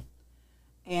time,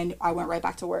 and I went right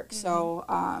back to work. Mm-hmm.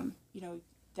 So,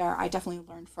 there I definitely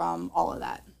learned from all of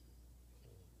that.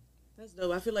 That's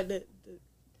dope. I feel like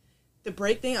the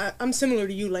break thing, I'm similar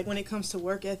to you, like when it comes to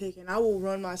work ethic, and I will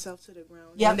run myself to the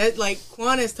ground. Yeah. And that, like,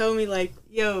 Quan has told me, like,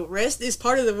 yo, rest is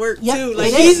part of the work too.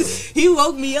 Like he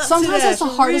woke me up. Sometimes to that, that's the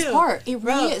hardest part. It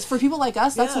really is. For people like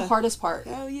us, that's the hardest part.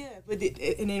 Oh yeah. But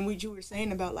and then what you were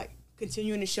saying about like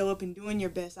continuing to show up and doing your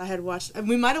best. I had watched.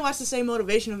 We might have watched the same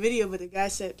motivational video, but the guy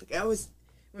said, like,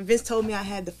 when Vince told me I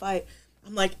had the fight,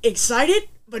 I'm like excited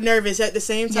but nervous at the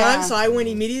same time. Yeah. So I went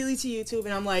immediately to YouTube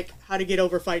and I'm like, how to get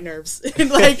over fight nerves. And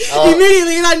like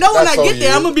immediately, and I know when I get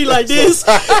there, I'm gonna be like this.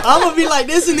 I'm gonna be like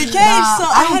this in the cage. So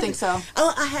I don't think so.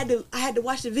 I had to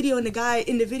watch the video, and the guy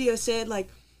in the video said like,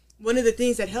 one of the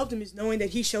things that helped him is knowing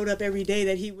that he showed up every day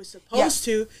that he was supposed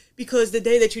to, because the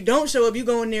day that you don't show up, you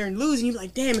go in there and lose, and you're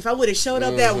like, damn, if I would have showed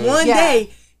up that one day,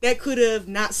 that could have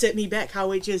not set me back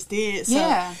how it just did.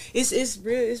 So it's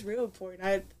real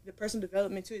important. The personal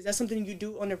development too. Is that something you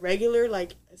do on a regular,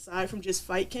 like aside from just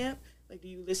fight camp? Like, do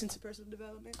you listen to personal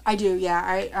development? I do. Yeah.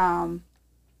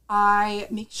 I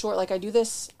make sure, like, I do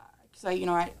this because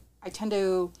I tend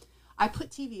to, I put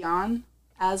TV on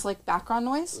as like background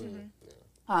noise. Mm-hmm.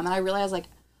 And I realized like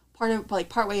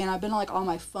part way in, I've been like on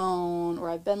my phone, or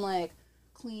I've been like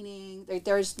cleaning.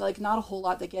 There's like not a whole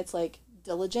lot that gets like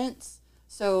diligence.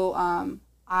 So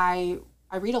I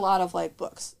read a lot of like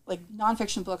books, like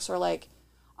nonfiction books, or like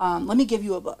let me give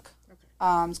you a book.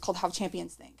 Okay. It's called How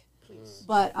Champions Think. Please.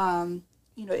 But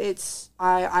it's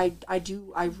I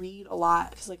read a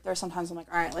lot because like there's sometimes I'm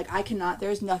like, all right, like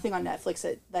there's nothing on Netflix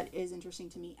that is interesting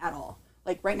to me at all.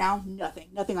 Like right now,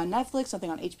 nothing on Netflix, nothing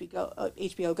on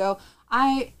HBO Go.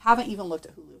 I haven't even looked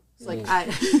at Hulu. It's like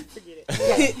forget it.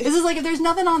 Yeah, this is like if there's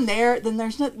nothing on there, then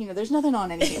there's there's nothing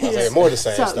on anything else. Yeah, more the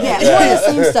same stuff. Yeah, more the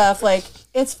same stuff. Like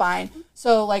it's fine.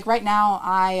 So like right now,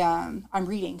 I'm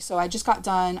reading. So I just got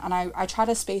done, and I try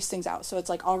to space things out. So it's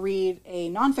like I'll read a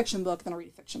nonfiction book, then I'll read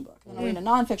a fiction book, then I'll read a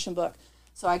nonfiction book.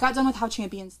 So I got done with How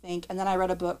Champions Think, and then I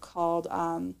read a book called,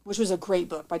 which was a great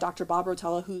book by Dr. Bob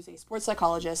Rotella, who's a sports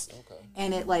psychologist,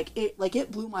 and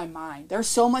it blew my mind. There's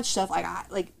so much stuff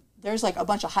there's like a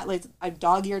bunch of highlights. I've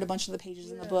dog-eared a bunch of the pages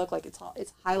in the book, like it's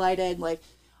highlighted. Like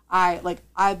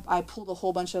I pulled a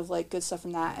whole bunch of like good stuff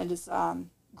from that, and it's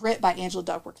Grit by Angela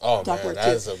Duckworth. Oh man,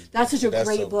 that's such a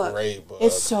great book.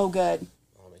 It's so good.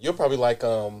 You'll probably like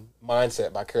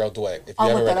Mindset by Carol Dweck. If you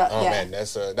haven't read it. Man,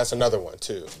 that's another one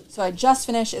too. So I just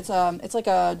finished. It's like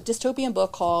a dystopian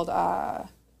book called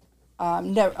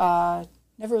Never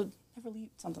Leave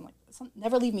something like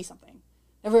Never Leave Me Something.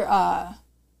 Never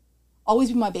Always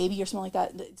Be My Baby or something like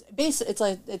that.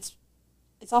 It's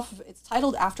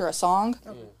titled after a song.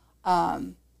 Okay.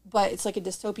 But it's like a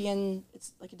dystopian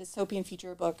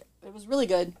future book. It was really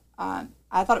good. I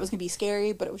thought it was gonna be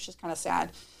scary, but it was just kind of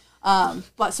sad.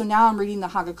 But so now I'm reading the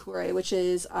Hagakure, which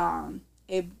is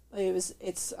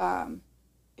it's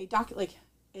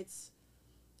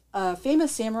a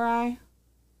famous samurai,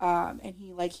 and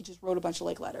he just wrote a bunch of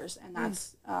like letters, and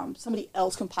that's somebody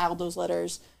else compiled those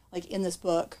letters like in this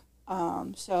book.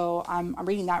 So I'm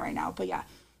reading that right now. But yeah,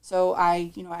 so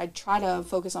I try to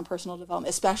focus on personal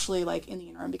development, especially like in the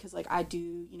interim, because like I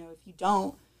do, if you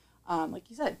don't, like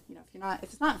you said, if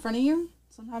it's not in front of you,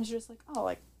 sometimes you're just like, oh,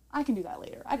 like I can do that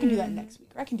later. I can do that next week.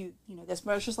 Or I can do, this.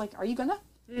 But it's just like, are you gonna?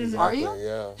 Exactly, are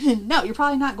you? Yeah. No, you're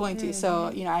probably not going to. So,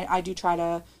 I do try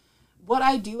to, what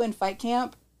I do in fight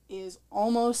camp is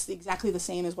almost exactly the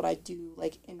same as what I do,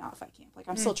 like, in not fight camp. Like,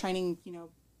 I'm still training,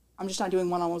 I'm just not doing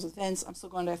one-on-ones with Vince. I'm still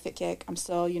going to a fit kick. I'm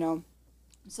still, I'm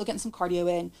still getting some cardio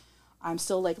in. I'm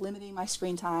still, like, limiting my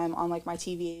screen time on, like, my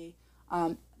TV.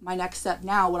 My next step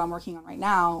now, what I'm working on right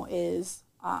now is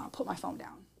put my phone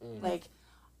down. Like,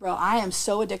 bro, I am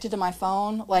so addicted to my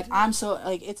phone. Like,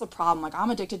 it's a problem. Like, I'm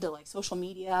addicted to, like, social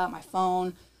media, my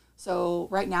phone. So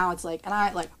right now it's like, and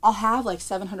I'll have, like,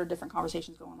 700 different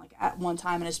conversations going, like, at one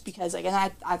time. And it's because, like, and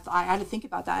I had to think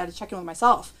about that. I had to check in with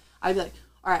myself. I'd be like,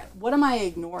 all right, what am I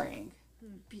ignoring?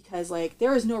 Because, like,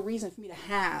 there is no reason for me to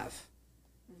have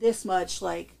this much,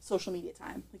 like, social media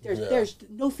time. Like, there's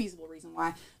no feasible reason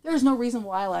why. There's no reason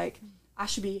why, like, I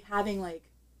should be having, like,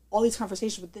 all these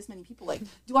conversations with this many people. Like,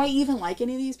 do I even like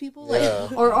any of these people?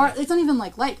 Like, or it's not even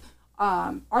like,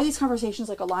 are these conversations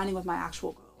like aligning with my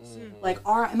actual goals? Like,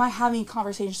 am I having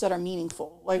conversations that are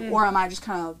meaningful? Like, or am I just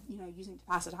kind of, you know, using it to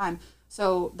pass the time?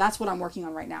 So that's what I'm working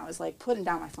on right now, is like putting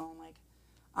down my phone, like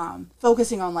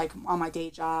focusing on like on my day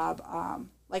job,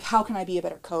 like how can I be a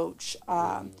better coach?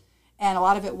 And a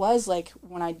lot of it was like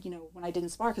when I didn't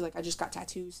spar, because like I just got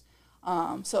tattoos.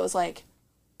 So it was like,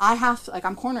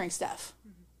 I'm cornering Steph.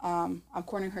 I'm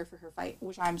cornering her for her fight,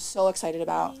 which I'm so excited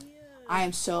about. Yeah.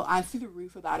 I'm through the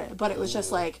roof about it. But it was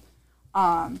just like,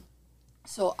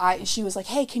 she was like,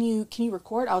 hey, can you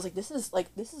record? I was like, this is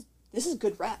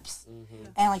good reps.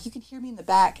 And like, you can hear me in the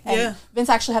back. And Vince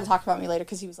actually had to talk about me later,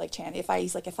 because he was like, Chan, if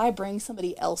I bring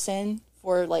somebody else in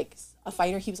for like a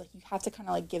fighter, he was like, you have to kind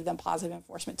of like give them positive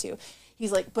enforcement too.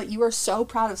 He's like, but you are so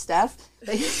proud of Steph.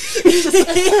 Like, you can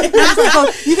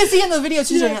see in the video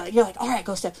too. You're like, all right,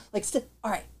 go Steph. Like,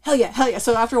 all right, hell yeah.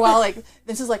 So after a while, like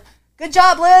Vince is like, good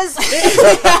job, Liz.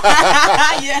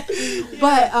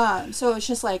 But so it's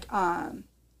just like, and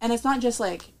it's not just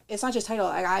title.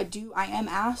 Like I am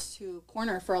asked to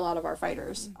corner for a lot of our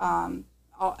fighters. I'm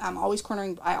always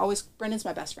cornering. Brandon's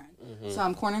my best friend, so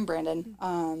I'm cornering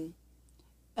Brandon.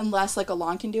 Unless like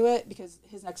Alon can do it, because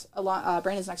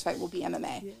Brandon's next fight will be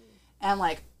MMA, and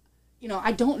like, you know,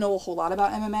 I don't know a whole lot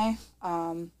about MMA.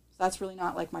 So that's really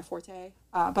not like my forte.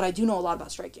 But I do know a lot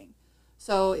about striking.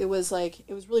 So it was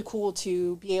really cool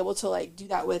to be able to like do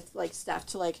that with like Steph,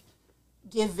 to like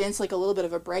give Vince like a little bit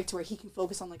of a break to where he can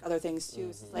focus on like other things too.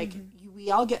 It's like we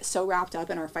all get so wrapped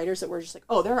up in our fighters that we're just like,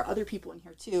 oh, there are other people in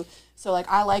here too. So like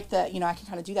I like that, you know, I can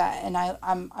kind of do that, and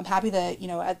I'm happy that, you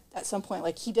know, at some point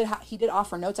like he did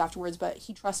offer notes afterwards, but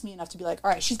he trusts me enough to be like,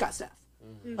 all right, she's got Steph.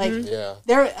 Like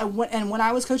when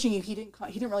I was coaching you, he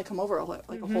didn't really come over a whole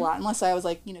lot, unless I was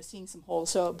like, you know, seeing some holes.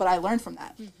 So but I learned from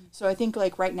that. So I think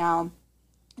like right now,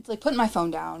 it's like putting my phone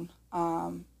down,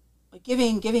 like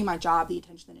giving my job the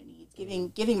attention that it needs.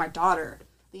 Giving my daughter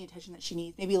the attention that she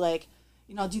needs. Maybe like,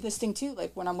 you know, I'll do this thing too.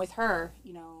 Like when I'm with her,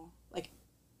 you know, like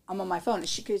I'm on my phone, and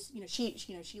she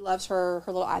loves her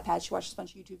little iPad. She watches a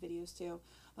bunch of YouTube videos too.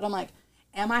 But I'm like,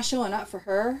 am I showing up for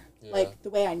her like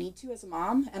the way I need to as a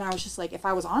mom? And I was just like, if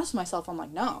I was honest with myself, I'm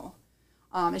like, no.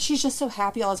 And she's just so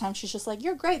happy all the time. She's just like,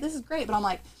 you're great. This is great. But I'm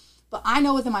like, but I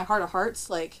know within my heart of hearts,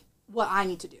 like what I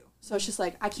need to do. So it's just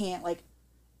like, I can't like,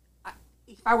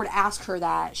 if I were to ask her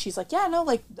that, she's like, yeah, no,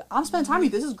 like, I'm spending time with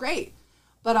you. This is great.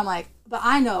 But I'm like, but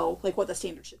I know, like, what the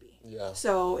standard should be. Yeah.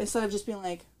 So instead of just being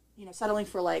like, you know, settling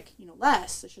for, like, you know,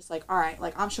 less, it's just like, all right,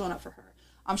 like, I'm showing up for her.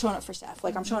 I'm showing up for Steph.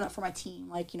 Like, I'm showing up for my team.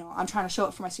 Like, you know, I'm trying to show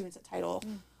up for my students at Title.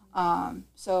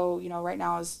 So, you know, right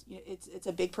now it's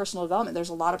a big personal development. There's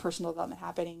a lot of personal development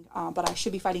happening. But I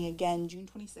should be fighting again June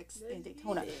 26th in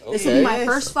Daytona. Okay. This will be my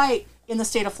first fight in the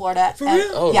state of Florida. For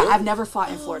real? Oh, yeah, really? I've never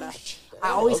fought in Florida. I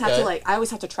always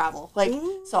have to travel. Like,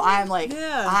 so I'm like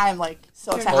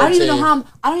so excited. I don't even know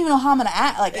how I'm gonna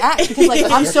act because like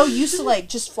I'm so used to like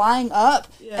just flying up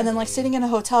and then like sitting in a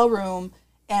hotel room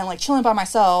and like chilling by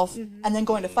myself and then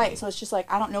going to fight. So it's just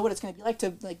like I don't know what it's gonna be like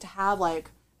to have like,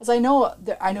 as I know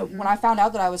when I found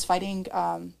out that I was fighting,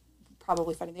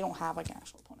 probably fighting. They don't have like an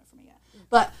actual opponent for me yet,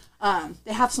 but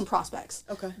they have some prospects.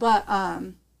 Okay, but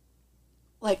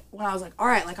like when I was like, all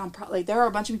right, like like there are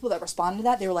a bunch of people that responded to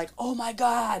that. They were like, oh my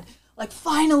God, like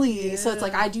finally. Yeah. So it's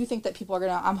like I do think that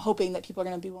I'm hoping that people are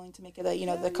gonna be willing to make it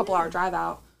the couple hour drive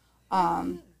out.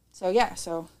 So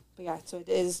it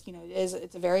is,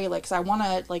 it's a very like, cause I want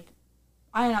to like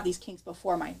iron out these kinks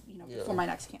before my before my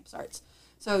next camp starts.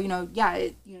 So your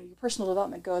personal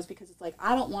development goes, because it's like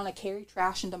I don't want to carry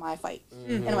trash into my fight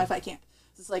into my fight camp.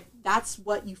 It's like that's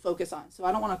what you focus on. So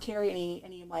I don't want to carry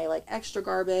any of my like extra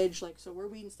garbage. Like, so we're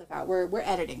weeding stuff out. We're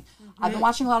editing. I've been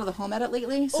watching a lot of the home edit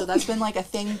lately, so that's been like a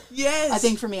thing. Yes, a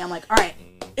thing for me. I'm like, all right,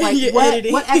 like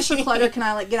what extra clutter can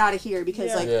I like get out of here,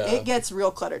 because it gets real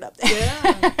cluttered up there.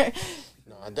 Yeah.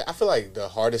 I feel like the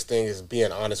hardest thing is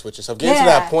being honest with yourself. Getting to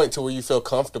that point to where you feel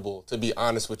comfortable to be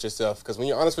honest with yourself. Because when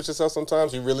you're honest with yourself,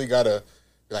 sometimes you really gotta.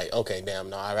 Like, okay, damn,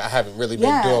 no, I haven't really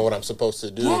been doing what I'm supposed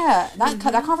to do. Yeah,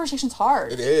 that conversation's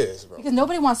hard. It is, bro. Because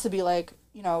nobody wants to be like,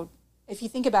 if you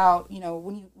think about,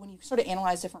 when you sort of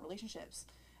analyze different relationships,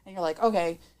 and you're like,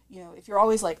 okay, if you're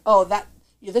always like, oh, that,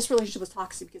 this relationship was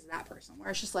toxic because of that person, where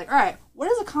it's just like, all right,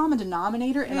 what is a common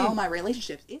denominator in all my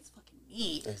relationships? It's fucking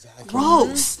me. Exactly.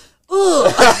 Gross.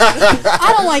 Ugh.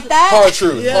 I don't like that. Hard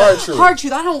truth. Yeah. Hard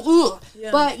truth. I don't. Ugh.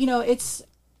 Yeah. But it's.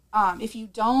 If you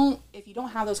don't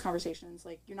have those conversations,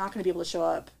 like you're not going to be able to show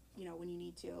up, when you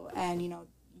need to, and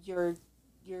you're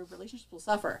your relationships will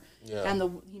suffer. Yeah.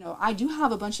 And I do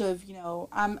have a bunch of,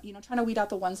 I'm, trying to weed out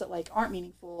the ones that like aren't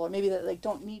meaningful, or maybe that like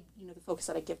don't need, the focus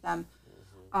that I give them,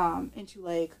 into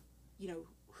like,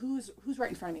 who's right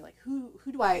in front of me? Like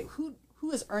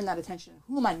who has earned that attention?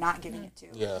 Who am I not giving it to?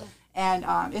 Yeah. And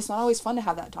it's not always fun to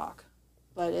have that talk,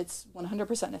 but it's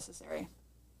 100% necessary.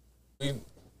 We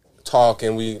talk,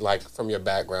 and we, like, from your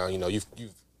background, you've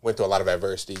went through a lot of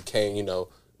adversity,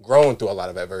 grown through a lot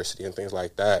of adversity and things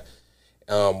like that.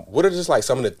 What are just like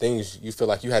some of the things you feel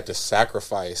like you had to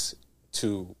sacrifice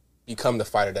to become the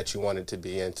fighter that you wanted to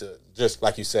be, and to, just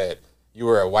like you said, you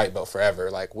were a white belt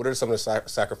forever. Like, what are some of the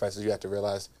sacrifices you have to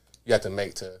realize you have to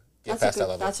make to get past that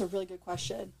level? That's a really good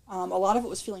question. A lot of it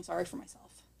was feeling sorry for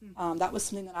myself. That was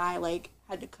something that I like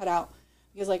had to cut out,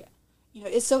 because like,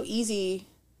 it's so easy,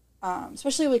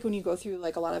 especially like when you go through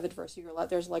like a lot of adversity, or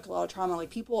there's like a lot of trauma. Like,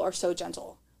 people are so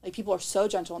gentle. Like, people are so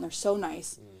gentle and they're so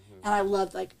nice, and I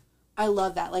love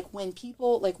that. Like, when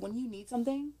people, like, when you need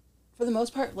something, for the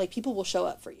most part, like, people will show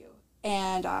up for you.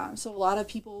 And so a lot of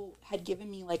people had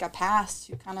given me like a pass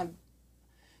to kind of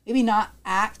maybe not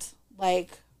act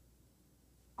like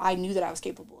I knew that I was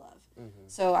capable of.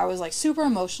 So I was like super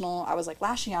emotional. I was like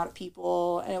lashing out at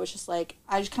people, and it was just like,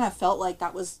 I just kind of felt like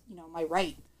that was, my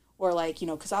right, or like,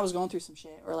 because I was going through some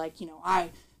shit, or like,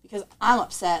 because I'm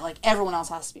upset, like everyone else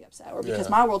has to be upset, or because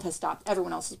my world has stopped,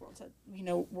 everyone else's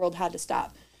world had to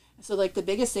stop. And so like the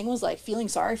biggest thing was like feeling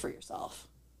sorry for yourself.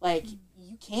 Like,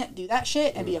 you can't do that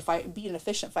shit and be an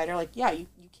efficient fighter. Like, yeah, you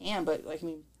can, but like, I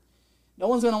mean, no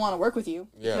one's going to want to work with you,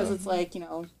 because it's like,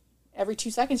 every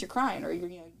 2 seconds you're crying, or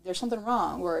there's something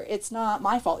wrong, or it's not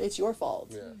my fault, it's your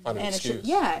fault. Find an excuse.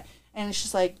 And it's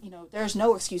just like, there's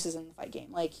no excuses in the fight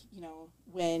game. Like,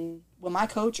 when my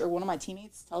coach or one of my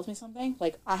teammates tells me something,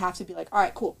 like, I have to be like, all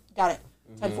right, cool, got it,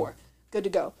 10-4, good to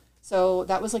go. So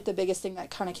that was like the biggest thing that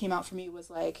kind of came out for me,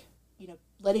 was like,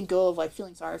 letting go of like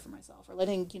feeling sorry for myself, or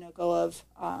letting, go of,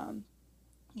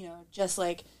 just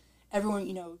like everyone,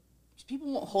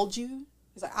 people won't hold you.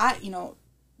 Because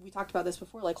we talked about this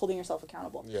before, like holding yourself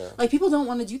accountable. Yeah. Like, people don't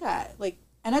want to do that. Like,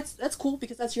 and that's cool,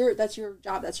 because that's your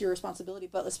job, that's your responsibility.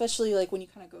 But especially like when you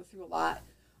kind of go through a lot,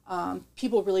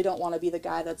 people really don't want to be the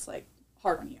guy that's like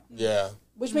hard on you. Yeah.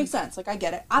 Which makes sense. Like, I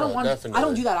get it. I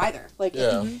don't do that either. Like,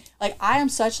 like I am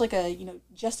such like a,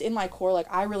 just in my core,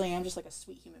 like I really am just like a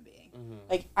sweet human being.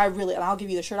 Like, and I'll give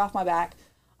you the shirt off my back.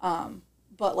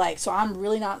 But like, so I'm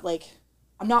really not like,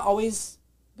 I'm not always,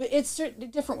 but it's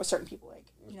different with certain people. Like,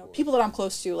 people that I'm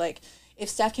close to, like, if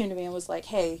Steph came to me and was like,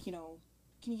 hey, can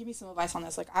you give me some advice on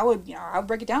this? Like, I would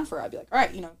break it down for her. I'd be like, all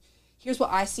right, here's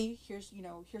what I see. Here's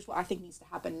what I think needs to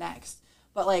happen next.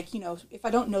 But like, if I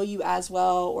don't know you as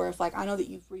well, or if like I know that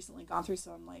you've recently gone through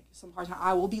some hard time,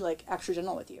 I will be like extra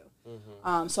gentle with you.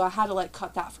 So I had to like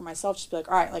cut that for myself, just be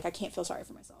like, all right, like I can't feel sorry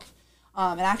for myself.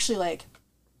 And actually, like,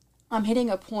 I'm hitting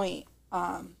a point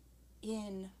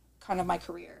in kind of my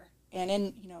career and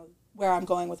in where I'm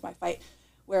going with my fight,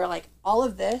 where like all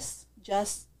of this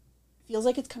just feels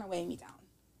like it's kind of weighing me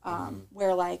down.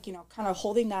 Where like, kind of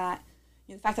holding that,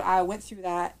 the fact that I went through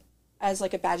that as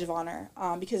like a badge of honor,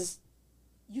 because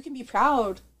you can be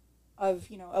proud of,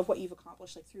 of what you've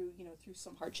accomplished, like through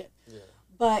some hardship. Yeah.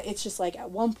 But it's just like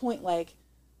at one point, like,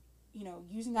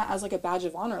 using that as like a badge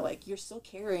of honor, like you're still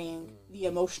carrying the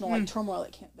emotional like turmoil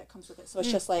that comes with it. So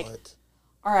it's just like,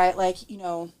 all right, like,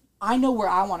 I know where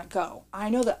I want to go. I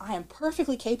know that I am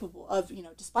perfectly capable of,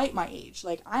 despite my age,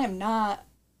 like I am not,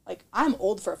 like I'm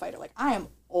old for a fighter. Like I am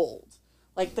old.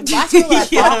 Like the last girl that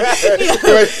I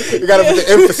fought, you gotta put the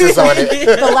emphasis on it.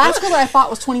 The last girl that I fought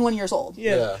was 21 years old.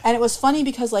 Yeah. And it was funny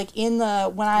because like when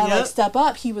I like step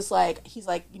up, he's like,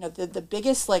 the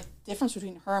biggest like difference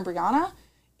between her and Brianna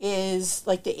is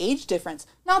like the age difference.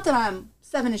 Not that I'm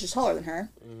 7 inches taller than her,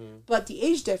 but the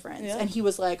age difference. Yeah. And he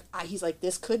was like,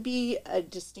 this could be a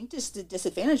distinct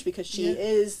disadvantage because she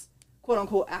is quote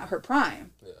unquote at her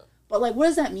prime. Yeah. But like, what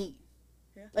does that mean?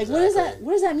 Yeah. Like, exactly.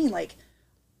 What does that mean? Like,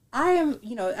 I am,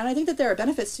 and I think that there are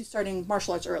benefits to starting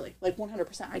martial arts early, like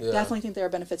 100%. I definitely think there are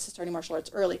benefits to starting martial arts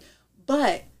early.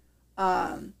 But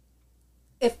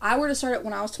if I were to start it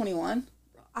when I was 21,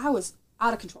 I was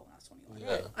out of control when I was 21.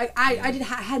 Yeah. Like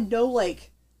I had no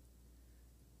like,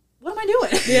 what am I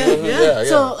doing? Yeah.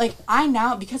 So like I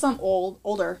now, because I'm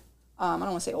older, I don't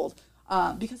want to say old,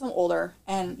 because I'm older,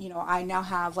 and I now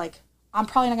have like, I'm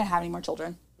probably not gonna have any more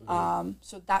children.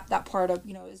 So that part of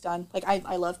is done. Like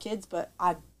I love kids, but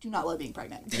I do not love being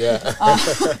pregnant. Yeah.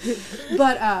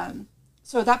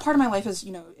 so that part of my life is,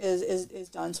 you know, is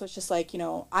done. So it's just like, you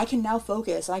know, I can now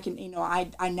focus. I can, you know,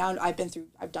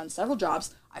 I've done several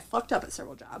jobs. I fucked up at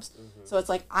several jobs. So it's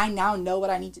like, I now know what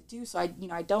I need to do. So I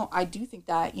do think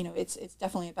that, you know, it's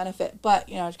definitely a benefit, but,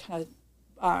 you know, to kind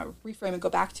of reframe and go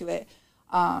back to it.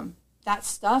 That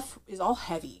stuff is all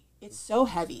heavy. It's so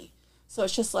heavy. So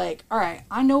it's just like, all right,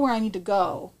 I know where I need to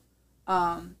go.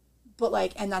 But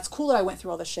like, and that's cool that I went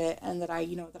through all the shit and that I,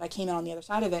 you know, that I came in on the other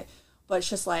side of it. But it's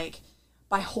just like,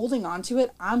 by holding on to it,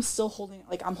 I'm still holding,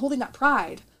 like, I'm holding that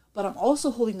pride, but I'm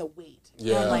also holding the weight.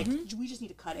 Yeah. And like, we just need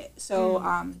to cut it. So,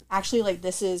 actually, like,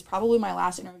 this is probably my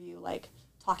last interview, like,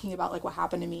 talking about, like, what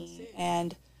happened to me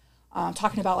and,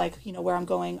 talking about, like, you know, where I'm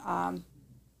going. A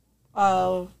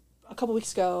couple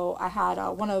weeks ago, I had,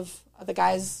 one of the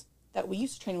guys that we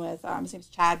used to train with, his name's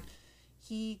Chad.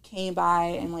 He came by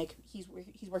and, like, he's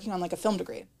working on, like, a film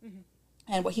degree.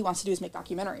 And what he wants to do is make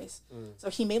documentaries. So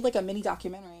he made, like, a mini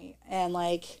documentary. And,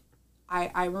 like, I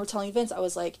remember telling Vince, I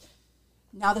was like,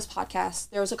 now this podcast,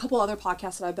 there was a couple other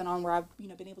podcasts that I've been on where I've, you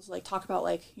know, been able to, like, talk about,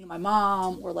 like, you know, my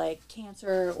mom or, like,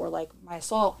 cancer or, like, my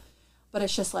assault. But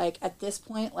it's just, like, at this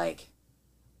point, like,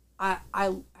 I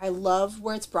love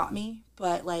where it's brought me.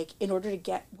 But, like, in order to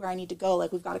get where I need to go,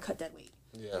 like, we've got to cut dead weight.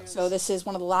 Yeah. So this is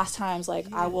one of the last times, like,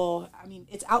 I mean,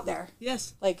 it's out there.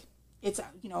 Yes. Like, it's,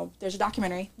 you know, there's a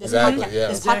documentary. This Exactly.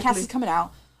 podcast is coming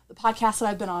out. The podcasts that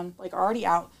I've been on, like, are already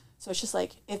out. So it's just,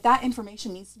 like, if that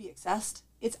information needs to be accessed,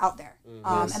 it's out there.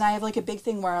 And I have, like, a big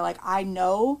thing where, like, I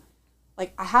know,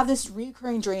 like, I have this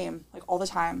recurring dream, like, all the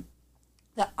time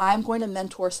that I'm going to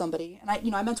mentor somebody. And I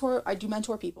do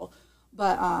mentor people.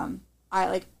 But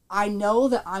I know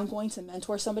that I'm going to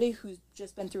mentor somebody who's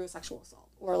just been through a sexual assault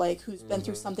or, like, who's been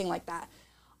through something like that.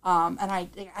 And I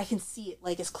can see it,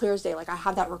 like, as clear as day. Like, I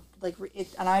have that,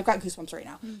 and I've got goosebumps right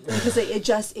now. Because it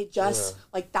just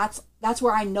like, that's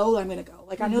where I know I'm going to go.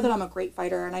 Like, I know that I'm a great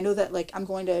fighter, and I know that, like, I'm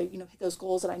going to, you know, hit those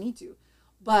goals that I need to.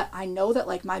 But I know that,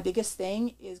 like, my biggest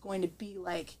thing is going to be,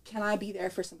 like, can I be there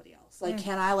for somebody else? Like,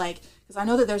 can I, like, because I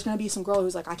know that there's going to be some girl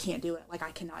who's like, I can't do it. Like,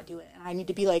 I cannot do it. And I need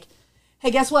to be like,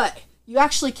 hey, guess what? You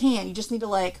actually can. You just need to,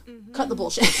 like, cut the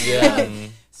bullshit. Yeah.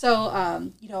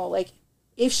 So, you know, like,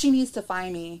 if she needs to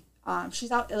find me,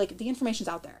 she's out, like, the information's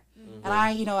out there. And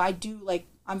I, you know, I do, like,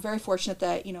 I'm very fortunate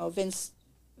that, you know, Vince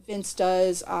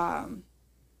does,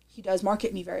 he does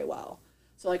market me very well.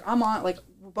 So, like, I'm on, like,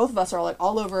 both of us are, like,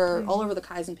 all over the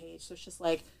Kaizen page. So it's just,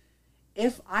 like,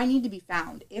 if I need to be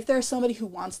found, if there's somebody who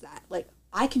wants that, like,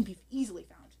 I can be easily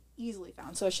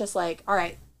found. So it's just, like, all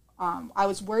right, I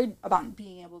was worried about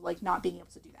being able, like, not being able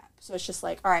to do that. So it's just,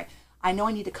 like, all right, I know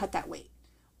I need to cut that weight.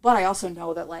 But I also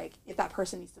know that, like, if that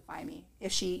person needs to find me,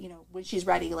 if she, you know, when she's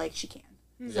ready, like, she can.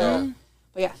 So,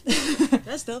 but yeah.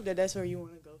 That's dope that that's where you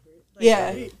want to go for it. Like,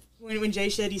 Yeah. When Jay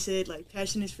said, he said, like,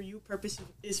 passion is for you, purpose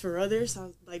is for others. I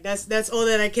was, like, that's all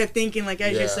that I kept thinking, like,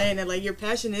 as you're saying that, like, your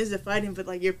passion is the fighting, but,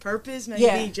 like, your purpose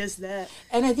may be just that.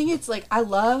 And I think it's, like, I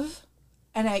love,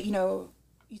 and I, you know,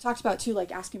 you talked about, too,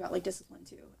 like, asking about, like, discipline,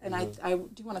 too. And I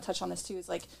do want to touch on this, too, is,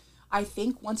 like, I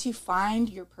think once you find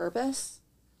your purpose,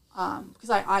 because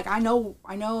I know,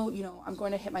 you know, I'm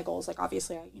going to hit my goals. Like,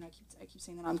 obviously, I keep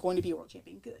saying that I'm going to be a world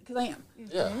champion because I am.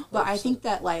 Yeah. But I think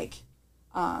that, like,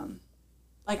 I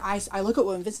look at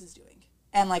what Vince is doing,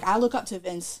 and, like, I look up to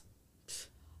Vince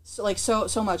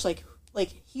so much. Like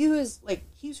he's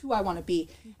who I want to be.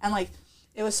 And, like,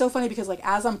 it was so funny because, like,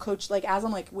 as I'm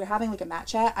we're having, like, a mat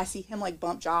chat, I see him, like,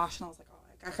 bump Josh, and I was like, oh,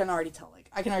 like, I can already tell, like,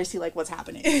 I can already see, like, what's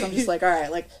happening. So I'm just like, all right,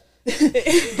 like. But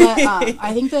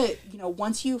I think that, you know,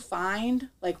 once you find,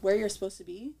 like, where you're supposed to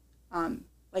be,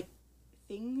 like,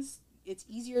 things, it's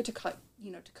easier to cut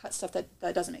stuff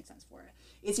that doesn't make sense for it.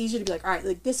 It's easier to be like, all right,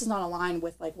 like, this is not aligned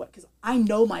with, like, what, because I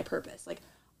know my purpose. Like,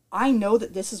 I know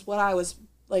that this is what I was,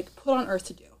 like, put on earth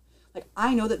to do. Like,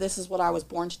 I know that this is what I was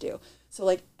born to do. So,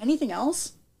 like, anything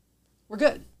else, we're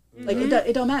good. Like,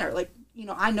 it don't matter. Like, you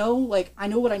know, I know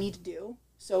what I need to do.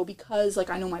 So because, like,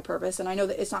 I know my purpose, and I know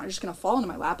that it's not just going to fall into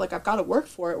my lap. Like, I've got to work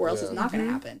for it, or else it's not going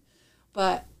to happen.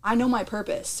 But I know my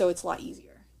purpose, so it's a lot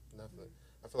easier. Definitely.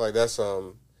 I feel like that's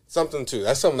something, too.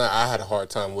 That's something that I had a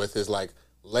hard time with, is, like,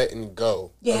 letting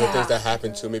go of the things that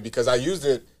happened to me, because I used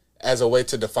it as a way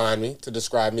to define me, to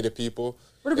describe me to people.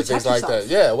 Or to protect things like yourself. that.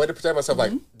 Yeah, a way to protect myself.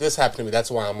 Like, this happened to me,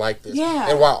 that's why I'm like this. Yeah.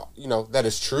 And while, you know, that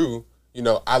is true, you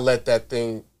know, I let that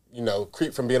thing, you know,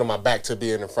 creep from being on my back to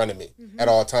being in front of me at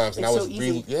all times. And It's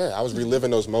I was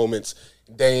reliving those moments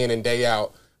day in and day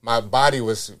out. My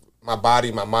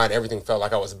my mind, everything felt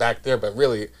like I was back there, but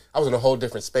really I was in a whole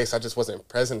different space. I just wasn't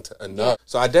present enough.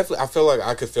 So I feel like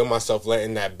I could feel myself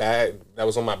letting that bag that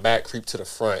was on my back creep to the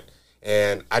front,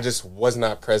 and I just was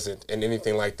not present in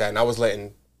anything like that. And I was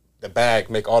letting the bag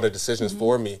make all the decisions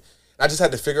for me. I just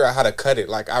had to figure out how to cut it.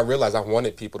 Like, I realized I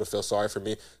wanted people to feel sorry for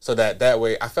me so that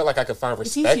way I felt like I could find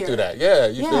respect through that. Yeah,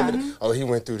 you feel me? Oh, he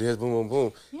went through this, boom, boom,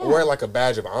 boom. Yeah. I wear it like a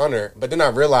badge of honor. But then I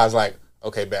realized, like,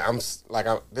 okay, man,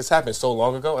 this happened so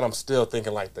long ago, and I'm still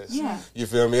thinking like this. Yeah. You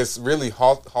feel me? It's really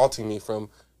halting me from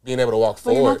being able to walk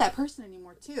forward. But you're not that person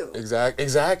anymore, too.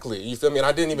 Exactly. You feel me? And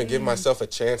I didn't even give myself a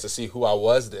chance to see who I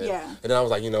was then. Yeah. And then I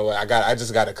was like, you know what? I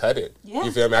just got to cut it. Yeah.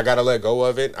 You feel me? I got to let go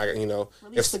of it.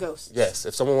 Release the ghost. Yes.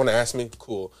 If someone want to ask me,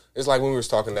 cool. It's like when we was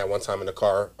talking that one time in the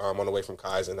car on the way from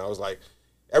Kaizen. I was like,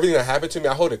 everything that happened to me,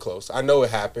 I hold it close. I know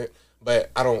it happened, but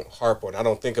I don't harp on it. I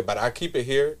don't think about it. I keep it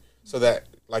here so that,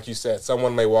 like you said,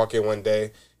 someone may walk in one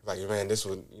day like, man, this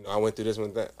was, I went through this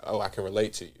one. I can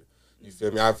relate to you. You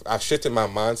feel me? I've shifted my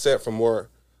mindset from more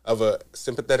of a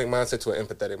sympathetic mindset to an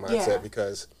empathetic mindset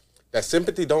because that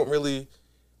sympathy don't really,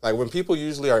 like when people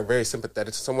usually are very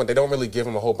sympathetic to someone, they don't really give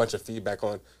them a whole bunch of feedback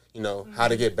on, how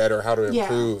to get better, how to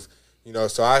improve.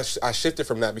 So I shifted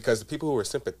from that because the people who were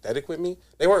sympathetic with me,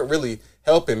 they weren't really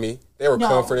helping me. They were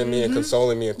comforting me and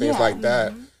consoling me and things like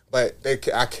that. But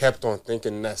I kept on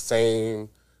thinking that same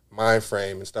mind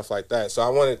frame and stuff like that.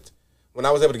 So when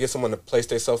I was able to get someone to place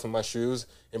themselves in my shoes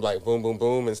and be like, boom, boom,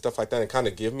 boom, and stuff like that, and kind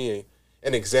of give me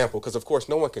an example, because of course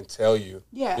no one can tell you,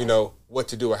 what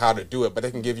to do or how to do it, but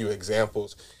they can give you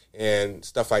examples and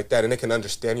stuff like that, and they can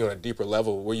understand you on a deeper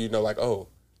level where like, oh,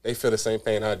 they feel the same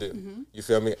pain I do. You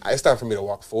feel me? It's time for me to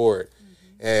walk forward,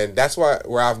 and that's where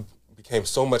I've became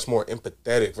so much more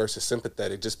empathetic versus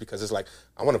sympathetic, just because it's like,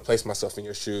 I want to place myself in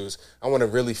your shoes. I want to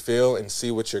really feel and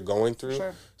see what you're going through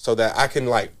so that I can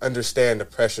like understand the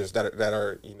pressures that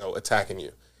are attacking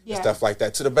you and stuff like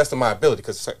that to the best of my ability.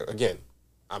 Because again,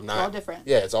 I'm not. It's all different.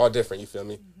 Yeah, it's all different. You feel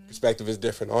me? Perspective is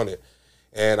different on it.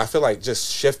 And I feel like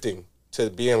just shifting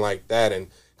to being like that and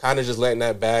kind of just letting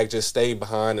that bag just stay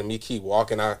behind and me keep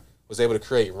walking, I was able to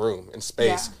create room and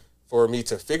space for me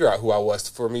to figure out who I was,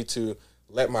 for me to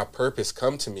let my purpose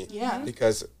come to me. Yeah.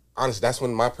 Because honestly, that's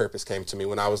when my purpose came to me,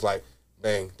 when I was like,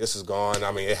 bang, this is gone.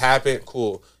 I mean, it happened.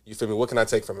 Cool. You feel me? What can I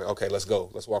take from it? Okay, let's go.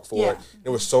 Let's walk forward. Yeah.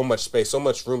 There was so much space, so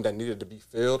much room that needed to be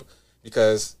filled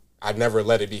because I never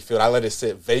let it be filled. I let it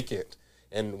sit vacant.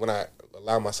 And when I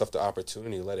allow myself the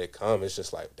opportunity to let it come, it's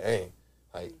just like, dang,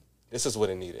 like this is what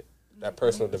it needed. That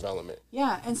personal development.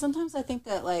 Yeah. And sometimes I think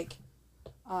that like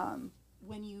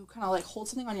when you kind of like hold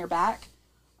something on your back,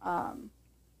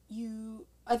 you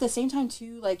at the same time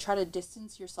too like try to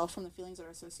distance yourself from the feelings that are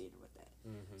associated with it.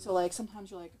 So like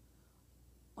sometimes you're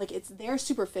like it's there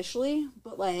superficially,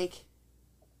 but like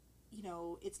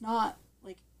it's not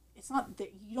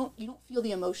that you don't feel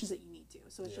the emotions that you need to.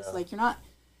 So it's just like you're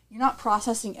not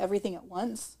processing everything at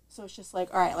once. So it's just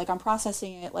like, all right, like I'm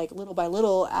processing it like little by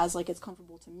little as like it's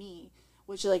comfortable to me,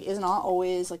 which like is not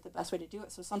always like the best way to do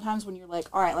it. So sometimes when you're like,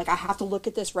 all right, like I have to look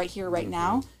at this right here right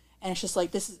now, and it's just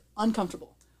like this is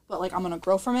uncomfortable, but like I'm gonna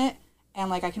grow from it, and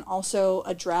like I can also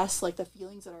address like the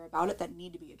feelings that are about it that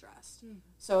need to be addressed.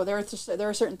 So there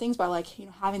are certain things by like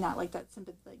having that like that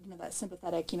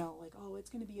sympathetic like, oh, it's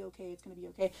gonna be okay,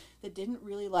 that didn't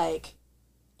really like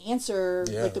answer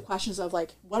like the questions of like,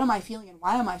 what am I feeling and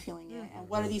why am I feeling it, and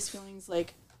what are these feelings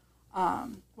like, what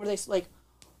are they like.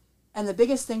 And the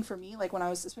biggest thing for me, like when I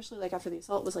was, especially like after the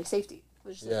assault, was like safety. It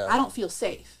was just like, I don't feel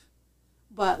safe,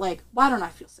 but like, why don't I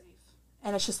feel safe?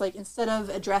 And it's just like, instead of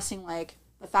addressing like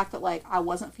the fact that like I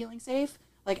wasn't feeling safe,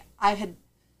 like I had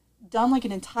done like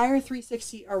an entire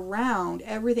 360 around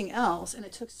everything else, and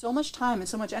it took so much time and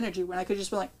so much energy when I could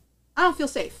just be like, I don't feel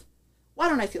safe. Why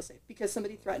don't I feel safe? Because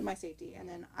somebody threatened my safety, and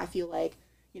then I feel like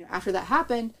after that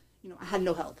happened, I had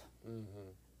no help.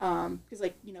 Because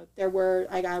like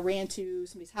I ran to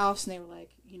somebody's house and they were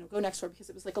like, go next door, because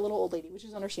it was like a little old lady, which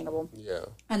is understandable. Yeah.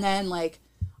 And then like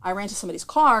I ran to somebody's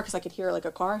car because I could hear like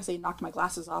a car because they knocked my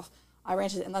glasses off. I ran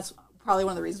to, and that's probably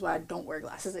one of the reasons why I don't wear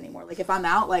glasses anymore. Like if I'm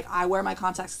out, like I wear my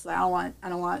contacts because I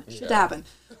don't want shit to happen.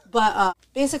 But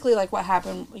basically, like what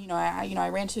happened, I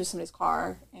ran to somebody's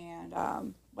car,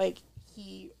 and like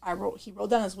he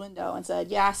rolled down his window and said,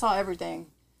 "Yeah, I saw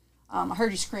everything. I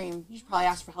heard you scream. You should probably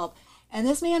ask for help." And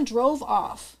this man drove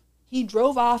off. He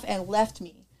drove off and left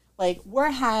me. Like, where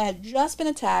I had just been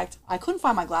attacked. I couldn't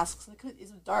find my glasses because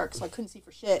it was dark, so I couldn't see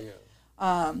for shit.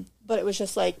 Yeah. But it was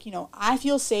just like, I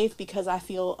feel safe because I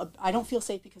don't feel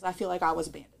safe because I feel like I was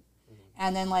abandoned.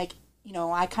 And then, like,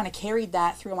 I kind of carried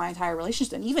that through my entire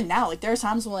relationship. And even now, like, there are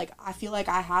times when, like, I feel like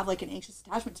I have, like, an anxious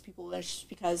attachment to people. And it's just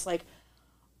because, like,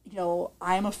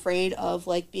 I'm afraid of,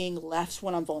 like, being left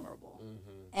when I'm vulnerable.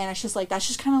 And it's just like, that's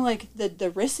just kind of like the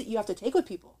risk that you have to take with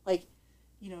people. Like,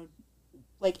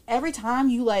 like every time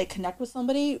you like connect with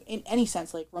somebody in any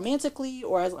sense, like romantically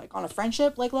or as like on a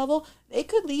friendship like level, they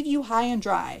could leave you high and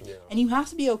dry, and you have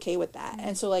to be okay with that.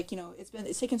 And so like, you know,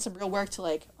 it's taken some real work to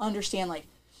like understand like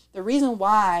the reason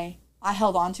why I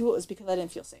held on to it was because I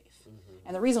didn't feel safe,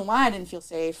 and the reason why I didn't feel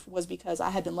safe was because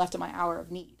I had been left at my hour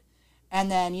of need. And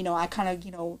then, you know, I kind of,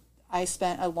 you know, I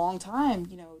spent a long time,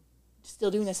 you know,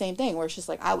 still doing the same thing where it's just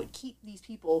like I would keep these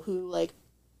people who like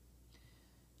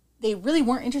they really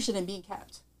weren't interested in being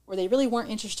kept, or they really weren't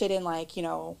interested in like, you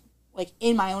know, like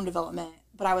in my own development,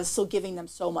 but I was still giving them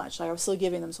so much. Like I was still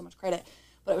giving them so much credit,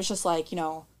 but it was just like, you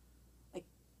know, like,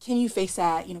 can you face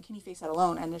that? You know, can you face that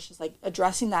alone? And it's just like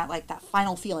addressing that, like that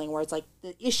final feeling where it's like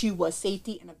the issue was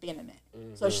safety and abandonment.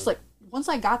 So it's just like, once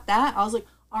I got that, I was like,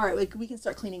 all right, like we can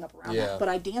start cleaning up around that. But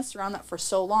I danced around that for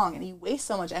so long, and you waste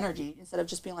so much energy instead of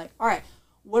just being like, all right,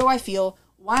 what do I feel?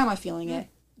 Why am I feeling it?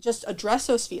 Just address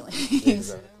those feelings.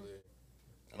 Exactly.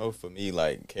 I know for me,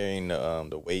 like carrying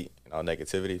the weight and all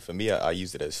negativity, for me, I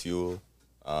used it as fuel.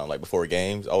 Like before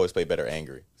games, I always play better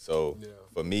angry. So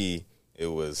for me, it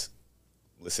was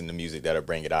listen to music that'll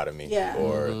bring it out of me,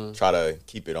 or try to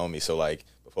keep it on me. So like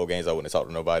before games, I wouldn't talk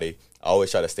to nobody. I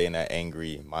always try to stay in that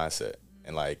angry mindset,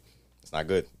 and like it's not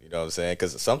good. You know what I'm saying?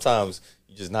 Because sometimes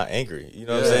you're just not angry. You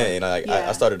know what I'm saying? And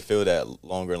I started to feel that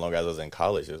longer and longer as I was in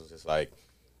college. It was just like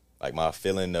my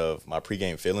feeling of my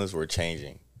pregame feelings were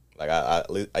changing. Like I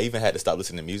even had to stop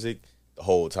listening to music the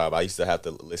whole time. I used to have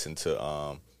to listen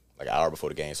to like an hour before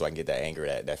the game so I can get that anger,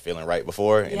 that feeling right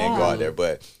before, and then go out there.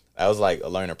 But that was like a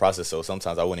learning process. So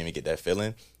sometimes I wouldn't even get that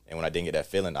feeling, and when I didn't get that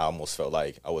feeling, I almost felt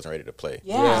like I wasn't ready to play.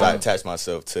 Because I attached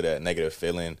myself to that negative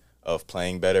feeling of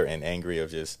playing better and angry of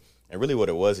just, and really what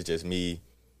it was is just me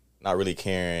not really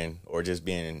caring or just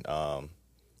being I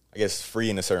guess free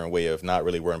in a certain way of not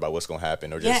really worrying about what's going to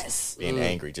happen or just being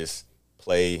angry, just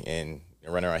play and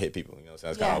run around, hit people. You know what I'm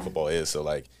saying? That's kind of what football is. So,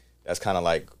 like, that's kind of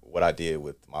like what I did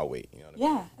with my weight. You know what I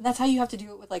mean? And that's how you have to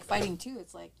do it with, like, fighting, too.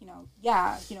 It's like, you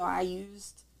know, I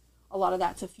used a lot of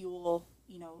that to fuel,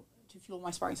 you know, to fuel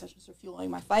my sparring sessions or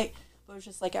fueling my fight. But it was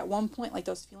just, like, at one point, like,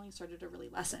 those feelings started to really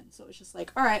lessen. So it was just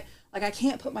like, all right, like, I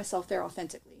can't put myself there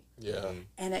authentically.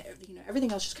 And, you know,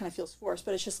 everything else just kind of feels forced.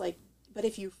 But it's just like, but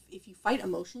if you fight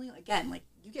emotionally, again, like,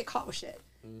 you get caught with shit.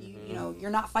 You know,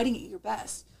 you're not fighting at your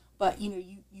best. But, you know,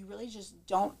 you really just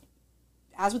don't,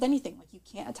 as with anything, like, you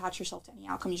can't attach yourself to any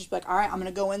outcome. You just be like, all right, I'm going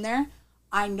to go in there.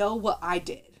 I know what I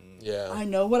did. I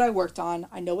know what I worked on.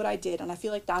 I know what I did. And I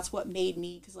feel like that's what made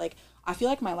me, because, like, I feel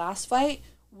like my last fight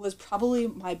was probably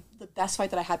the best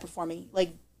fight that I had performing.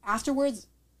 Like, afterwards,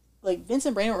 like, Vince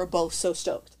and Brandon were both so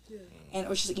stoked. And it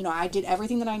was just, you know, I did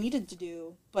everything that I needed to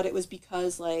do, but it was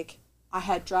because, like, I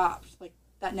had dropped, like,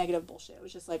 that negative bullshit. It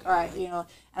was just like, all right, you know.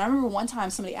 And I remember one time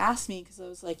somebody asked me, because I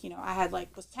was like, you know, I had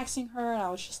like was texting her, and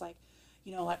I was just like,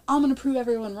 you know, like, I'm gonna prove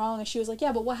everyone wrong. And she was like,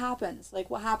 yeah, but what happens?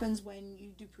 Like, what happens when you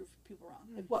do prove people wrong?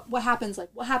 Like, what happens? Like,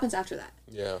 what happens after that?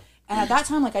 And at that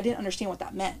time, like, I didn't understand what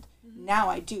that meant. Now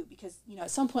I do, because, you know,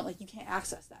 at some point, like, you can't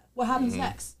access that. What happens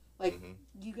next? Like,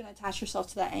 you can attach yourself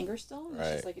to that anger still? And it's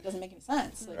just like, it doesn't make any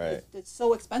sense. Like, it's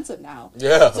so expensive now.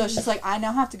 So it's just like, I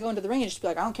now have to go into the ring and just be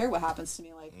like, I don't care what happens to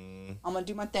me. Like, I'm going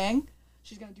to do my thing.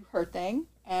 She's going to do her thing.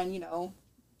 And, you know,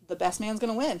 the best man's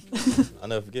going to win. I'll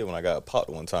never forget when I got popped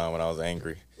one time when I was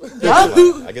angry. Like,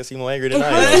 I guess he's more angry than I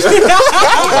am.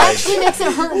 It actually makes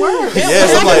it hurt worse.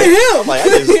 So I'm like,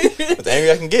 it's the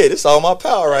angry I can get. It's all my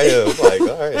power right here. I'm like,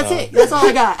 all right. That's it. That's all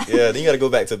I got. Then you got to go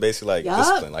back to basically like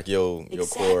discipline, like your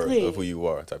core of who you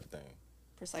are type of thing.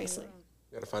 Precisely.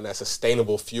 You gotta find that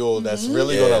sustainable fuel that's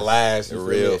really gonna last. The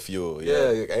real fuel.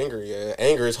 Angry.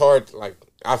 Anger is hard. Like,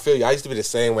 I feel you. I used to be the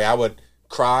same way. I would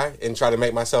cry and try to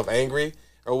make myself angry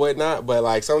or whatnot, but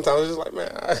like sometimes it's just like,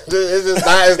 man, it's just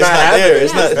not. It's not happening.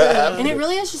 It's not happening. And it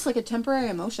really is just like a temporary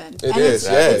emotion. It is.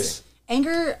 Yes.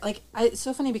 Anger, like, it's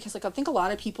so funny because, like, I think a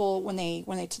lot of people when they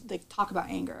talk about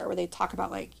anger, or they talk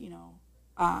about, like, you know,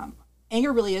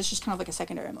 anger really is just kind of like a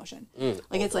secondary emotion.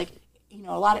 Like, it's like, you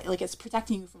know, a lot of, like, it's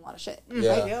protecting you from a lot of shit.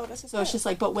 Right? So it's just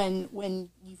like, but when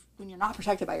you're not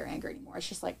protected by your anger anymore, it's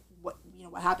just like, what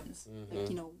happens? Like,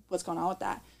 you know, what's going on with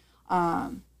that?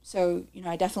 So, you know,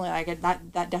 I get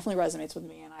that definitely resonates with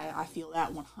me, and I feel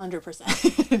that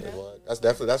 100%.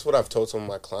 That's what I've told some of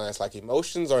my clients. Like,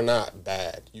 emotions are not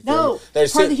bad. They're part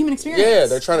of the human experience. Yeah,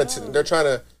 they're trying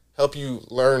to help you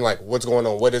learn, like, what's going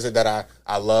on. What is it that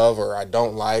I love or I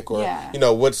don't like, or you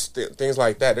know, what's things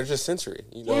like that. They're just sensory,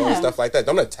 you know, and stuff like that.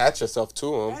 Don't attach yourself to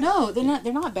them. No, they're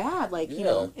not bad. Like, you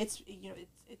know, it's, you know,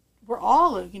 we're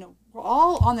all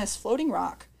on this floating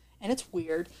rock, and it's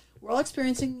weird. We're all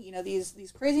experiencing, you know,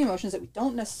 these crazy emotions that we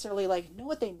don't necessarily, like, know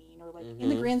what they mean, or, like in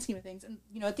the grand scheme of things. And,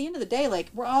 you know, at the end of the day, like,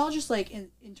 we're all just like,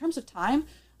 in terms of time,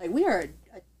 like, we are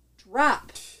a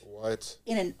drop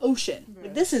in an ocean.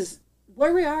 Like, this is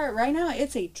where we are right now.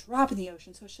 It's a drop in the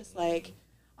ocean. So it's just like,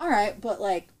 all right, but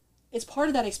like, it's part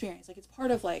of that experience. Like, it's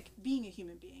part of like being a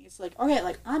human being. It's like, okay,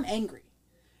 like, I'm angry.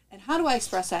 And how do I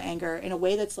express that anger in a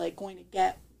way that's like going to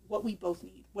get what we both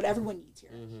need, what everyone needs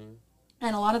here?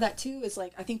 And a lot of that too is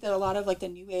like, I think that a lot of like the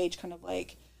new age kind of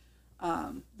like,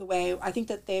 the way, I think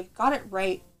that they've got it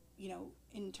right, you know,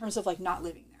 in terms of like not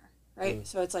living there, right?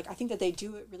 So it's like, I think that they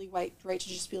do it really right to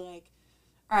just be like,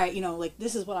 all right, you know, like,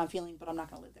 this is what I'm feeling, but I'm not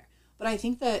going to live there. But I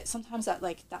think that sometimes that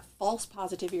like that false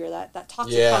positivity or that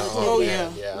toxic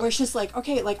positivity, where it's just like,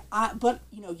 okay, like, but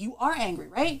you know, you are angry,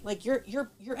 right? Like, you're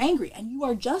angry and you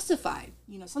are justified.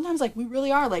 You know, sometimes like we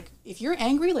really are, like, if you're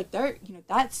angry, like, there, you know,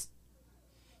 that's,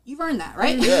 you've earned that,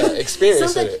 right? Yeah,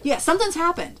 experience it. Yeah, something's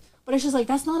happened. But it's just like,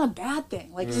 that's not a bad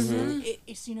thing. Like,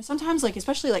 it's, you know, sometimes like,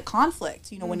 especially like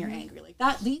conflict, you know, when you're angry, like,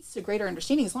 that leads to greater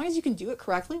understanding. As long as you can do it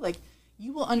correctly, like,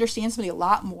 you will understand somebody a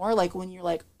lot more. Like, when you're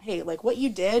like, hey, like, what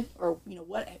you did, or, you know,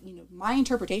 what, you know, my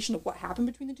interpretation of what happened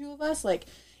between the two of us, like,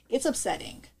 it's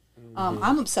upsetting.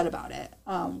 I'm upset about it.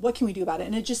 What can we do about it?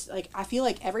 And it just, like, I feel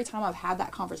like every time I've had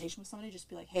that conversation with somebody, just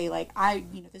be like, hey, like,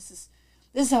 you know, this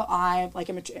is how I, like,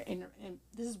 am, and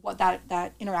this is what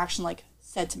that interaction, like,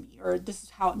 said to me, or this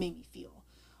is how it made me feel.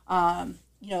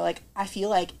 You know, like, I feel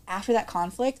like after that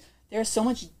conflict, there's so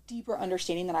much deeper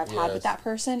understanding that I've had with that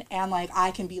person, and like,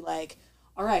 I can be like,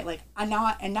 all right, like,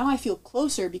 now I feel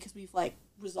closer because we've like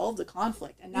resolved the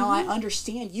conflict, and now I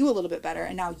understand you a little bit better,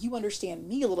 and now you understand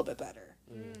me a little bit better.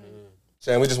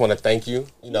 Shan, we just want to thank you,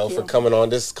 you know, for coming on.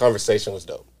 This conversation was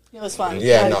dope. It was fun.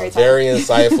 Yeah, no, very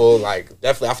insightful. Like,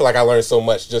 definitely, I feel like I learned so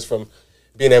much just from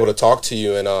being able to talk to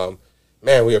you, and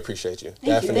man, we appreciate you.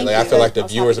 Definitely. Like, I feel like the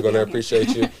viewers are going to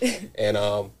appreciate you. And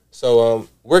so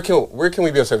where can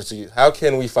we be of service to you? How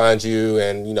can we find you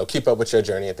and, you know, keep up with your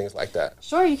journey and things like that?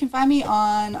 Sure, you can find me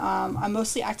on, I'm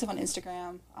mostly active on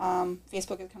Instagram.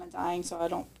 Facebook is kind of dying, so I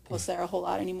don't post there a whole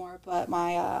lot anymore. But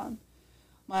my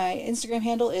Instagram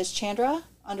handle is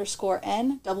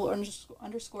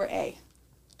Chandra_N_A.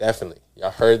 Definitely.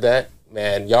 Y'all heard that?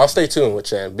 Man, y'all stay tuned with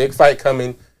Chan. Big fight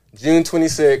coming June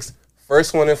 26th.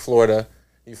 First one in Florida.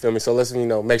 You feel me? So let's, you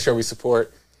know, make sure we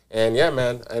support. And yeah,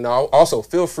 man. And also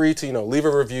feel free to, you know, leave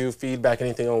a review, feedback,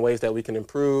 anything on ways that we can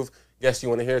improve, guests you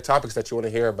want to hear, topics that you want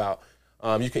to hear about.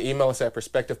 You can email us at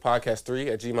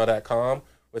perspectivepodcast3@gmail.com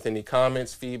with any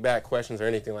comments, feedback, questions, or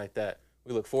anything like that.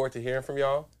 We look forward to hearing from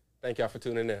y'all. Thank y'all for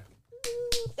tuning in.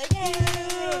 Thank you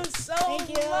so much.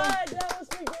 That was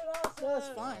freaking awesome. That was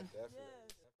fun.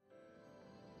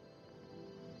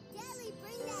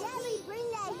 Jelly, bring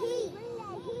that heat.